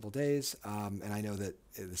the next couple of days. And I know that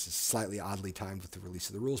this is slightly oddly timed with the release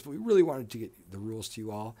of the rules, but we really wanted to get the rules to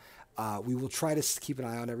you all. We will try to keep an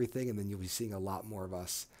eye on everything, and then you'll be seeing a lot more of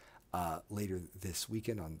us later this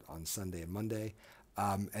weekend on Sunday and Monday.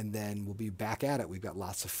 And then we'll be back at it. We've got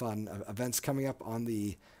lots of fun events coming up on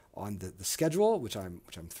the schedule, which I'm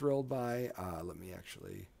thrilled by. Let me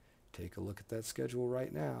actually take a look at that schedule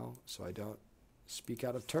right now so I don't speak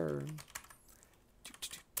out of turn.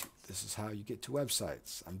 This is how you get to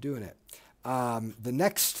websites. I'm doing it. The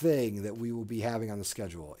next thing that we will be having on the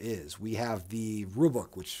schedule is we have the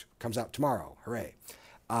rulebook, which comes out tomorrow. Hooray.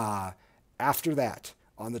 After that,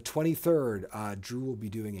 on the 23rd, Drew will be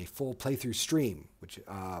doing a full playthrough stream, which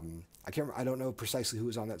I don't know precisely who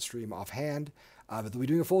is on that stream offhand, But they'll be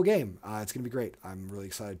doing a full game. It's going to be great. I'm really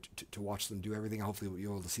excited to watch them do everything. Hopefully you'll be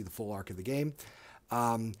able to see the full arc of the game.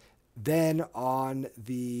 Then on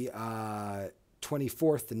the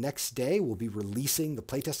 24th, the next day, we'll be releasing the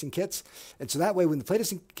playtesting kits. And so that way, when the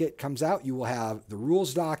playtesting kit comes out, you will have the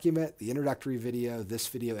rules document, the introductory video, this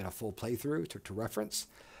video, and a full playthrough to reference.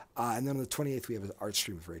 And then on the 28th, we have an art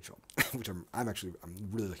stream with Rachel, which I'm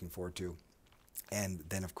really looking forward to. And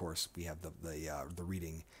then, of course, we have the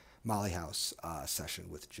reading Molly House session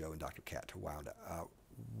with Joe and Dr. Cat to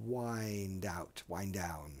wind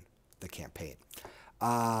down the campaign.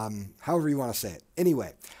 However you want to say it.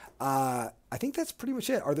 Anyway, I think that's pretty much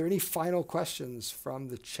it. Are there any final questions from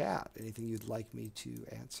the chat? Anything you'd like me to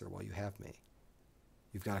answer while you have me?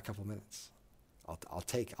 You've got a couple minutes. I'll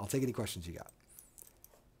take any questions you got.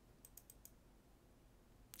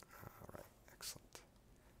 All right, excellent.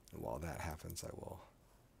 And while that happens, I will.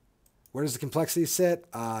 Where does the complexity sit?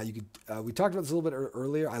 We talked about this a little bit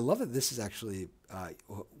earlier. I love that this is actually.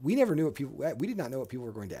 We never knew we did not know what people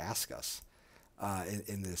were going to ask us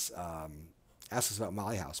in this. Ask us about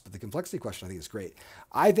Molly House, but the complexity question I think is great.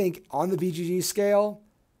 I think on the BGG scale,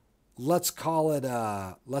 let's call it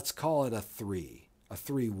a 3-1.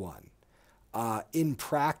 In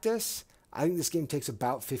practice, I think this game takes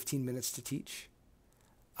about 15 minutes to teach.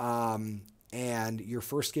 And your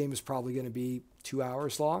first game is probably going to be 2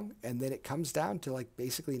 hours long. And then it comes down to like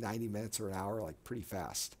basically 90 minutes or an hour, like pretty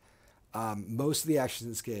fast. Most of the actions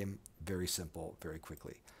in this game, very simple, very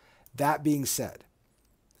quickly. That being said,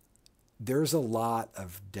 there's a lot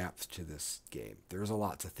of depth to this game. There's a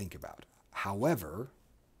lot to think about. However,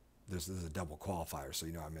 there's a double qualifier, so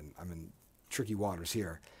I'm in tricky waters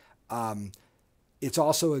here. It's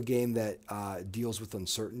also a game that deals with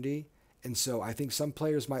uncertainty, and so I think some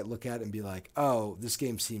players might look at it and be like, "Oh, this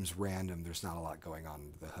game seems random. There's not a lot going on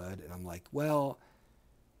under the hood." And I'm like, "Well,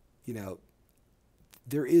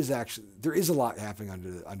 there is a lot happening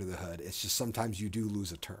under the hood. It's just sometimes you do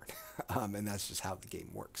lose a turn, and that's just how the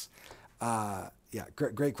game works." Yeah,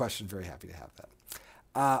 great question. Very happy to have that.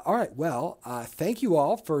 All right. Well, thank you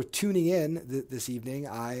all for tuning in this evening.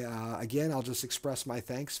 I'll just express my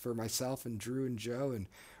thanks for myself and Drew and Joe and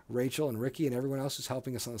Rachel and Ricky and everyone else who's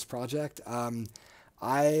helping us on this project. I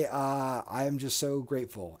am just so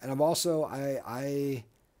grateful, and I'm also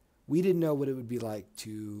we didn't know what it would be like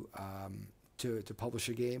to publish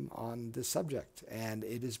a game on this subject, and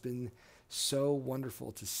it has been so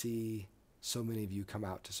wonderful to see so many of you come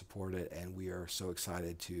out to support it, and we are so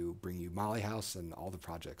excited to bring you Molly House and all the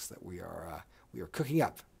projects that we are cooking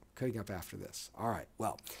up after this. All right.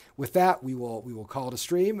 Well, with that, we will call it a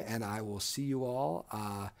stream, and I will see you all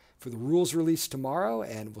for the rules release tomorrow,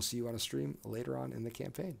 and we'll see you on a stream later on in the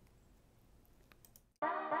campaign.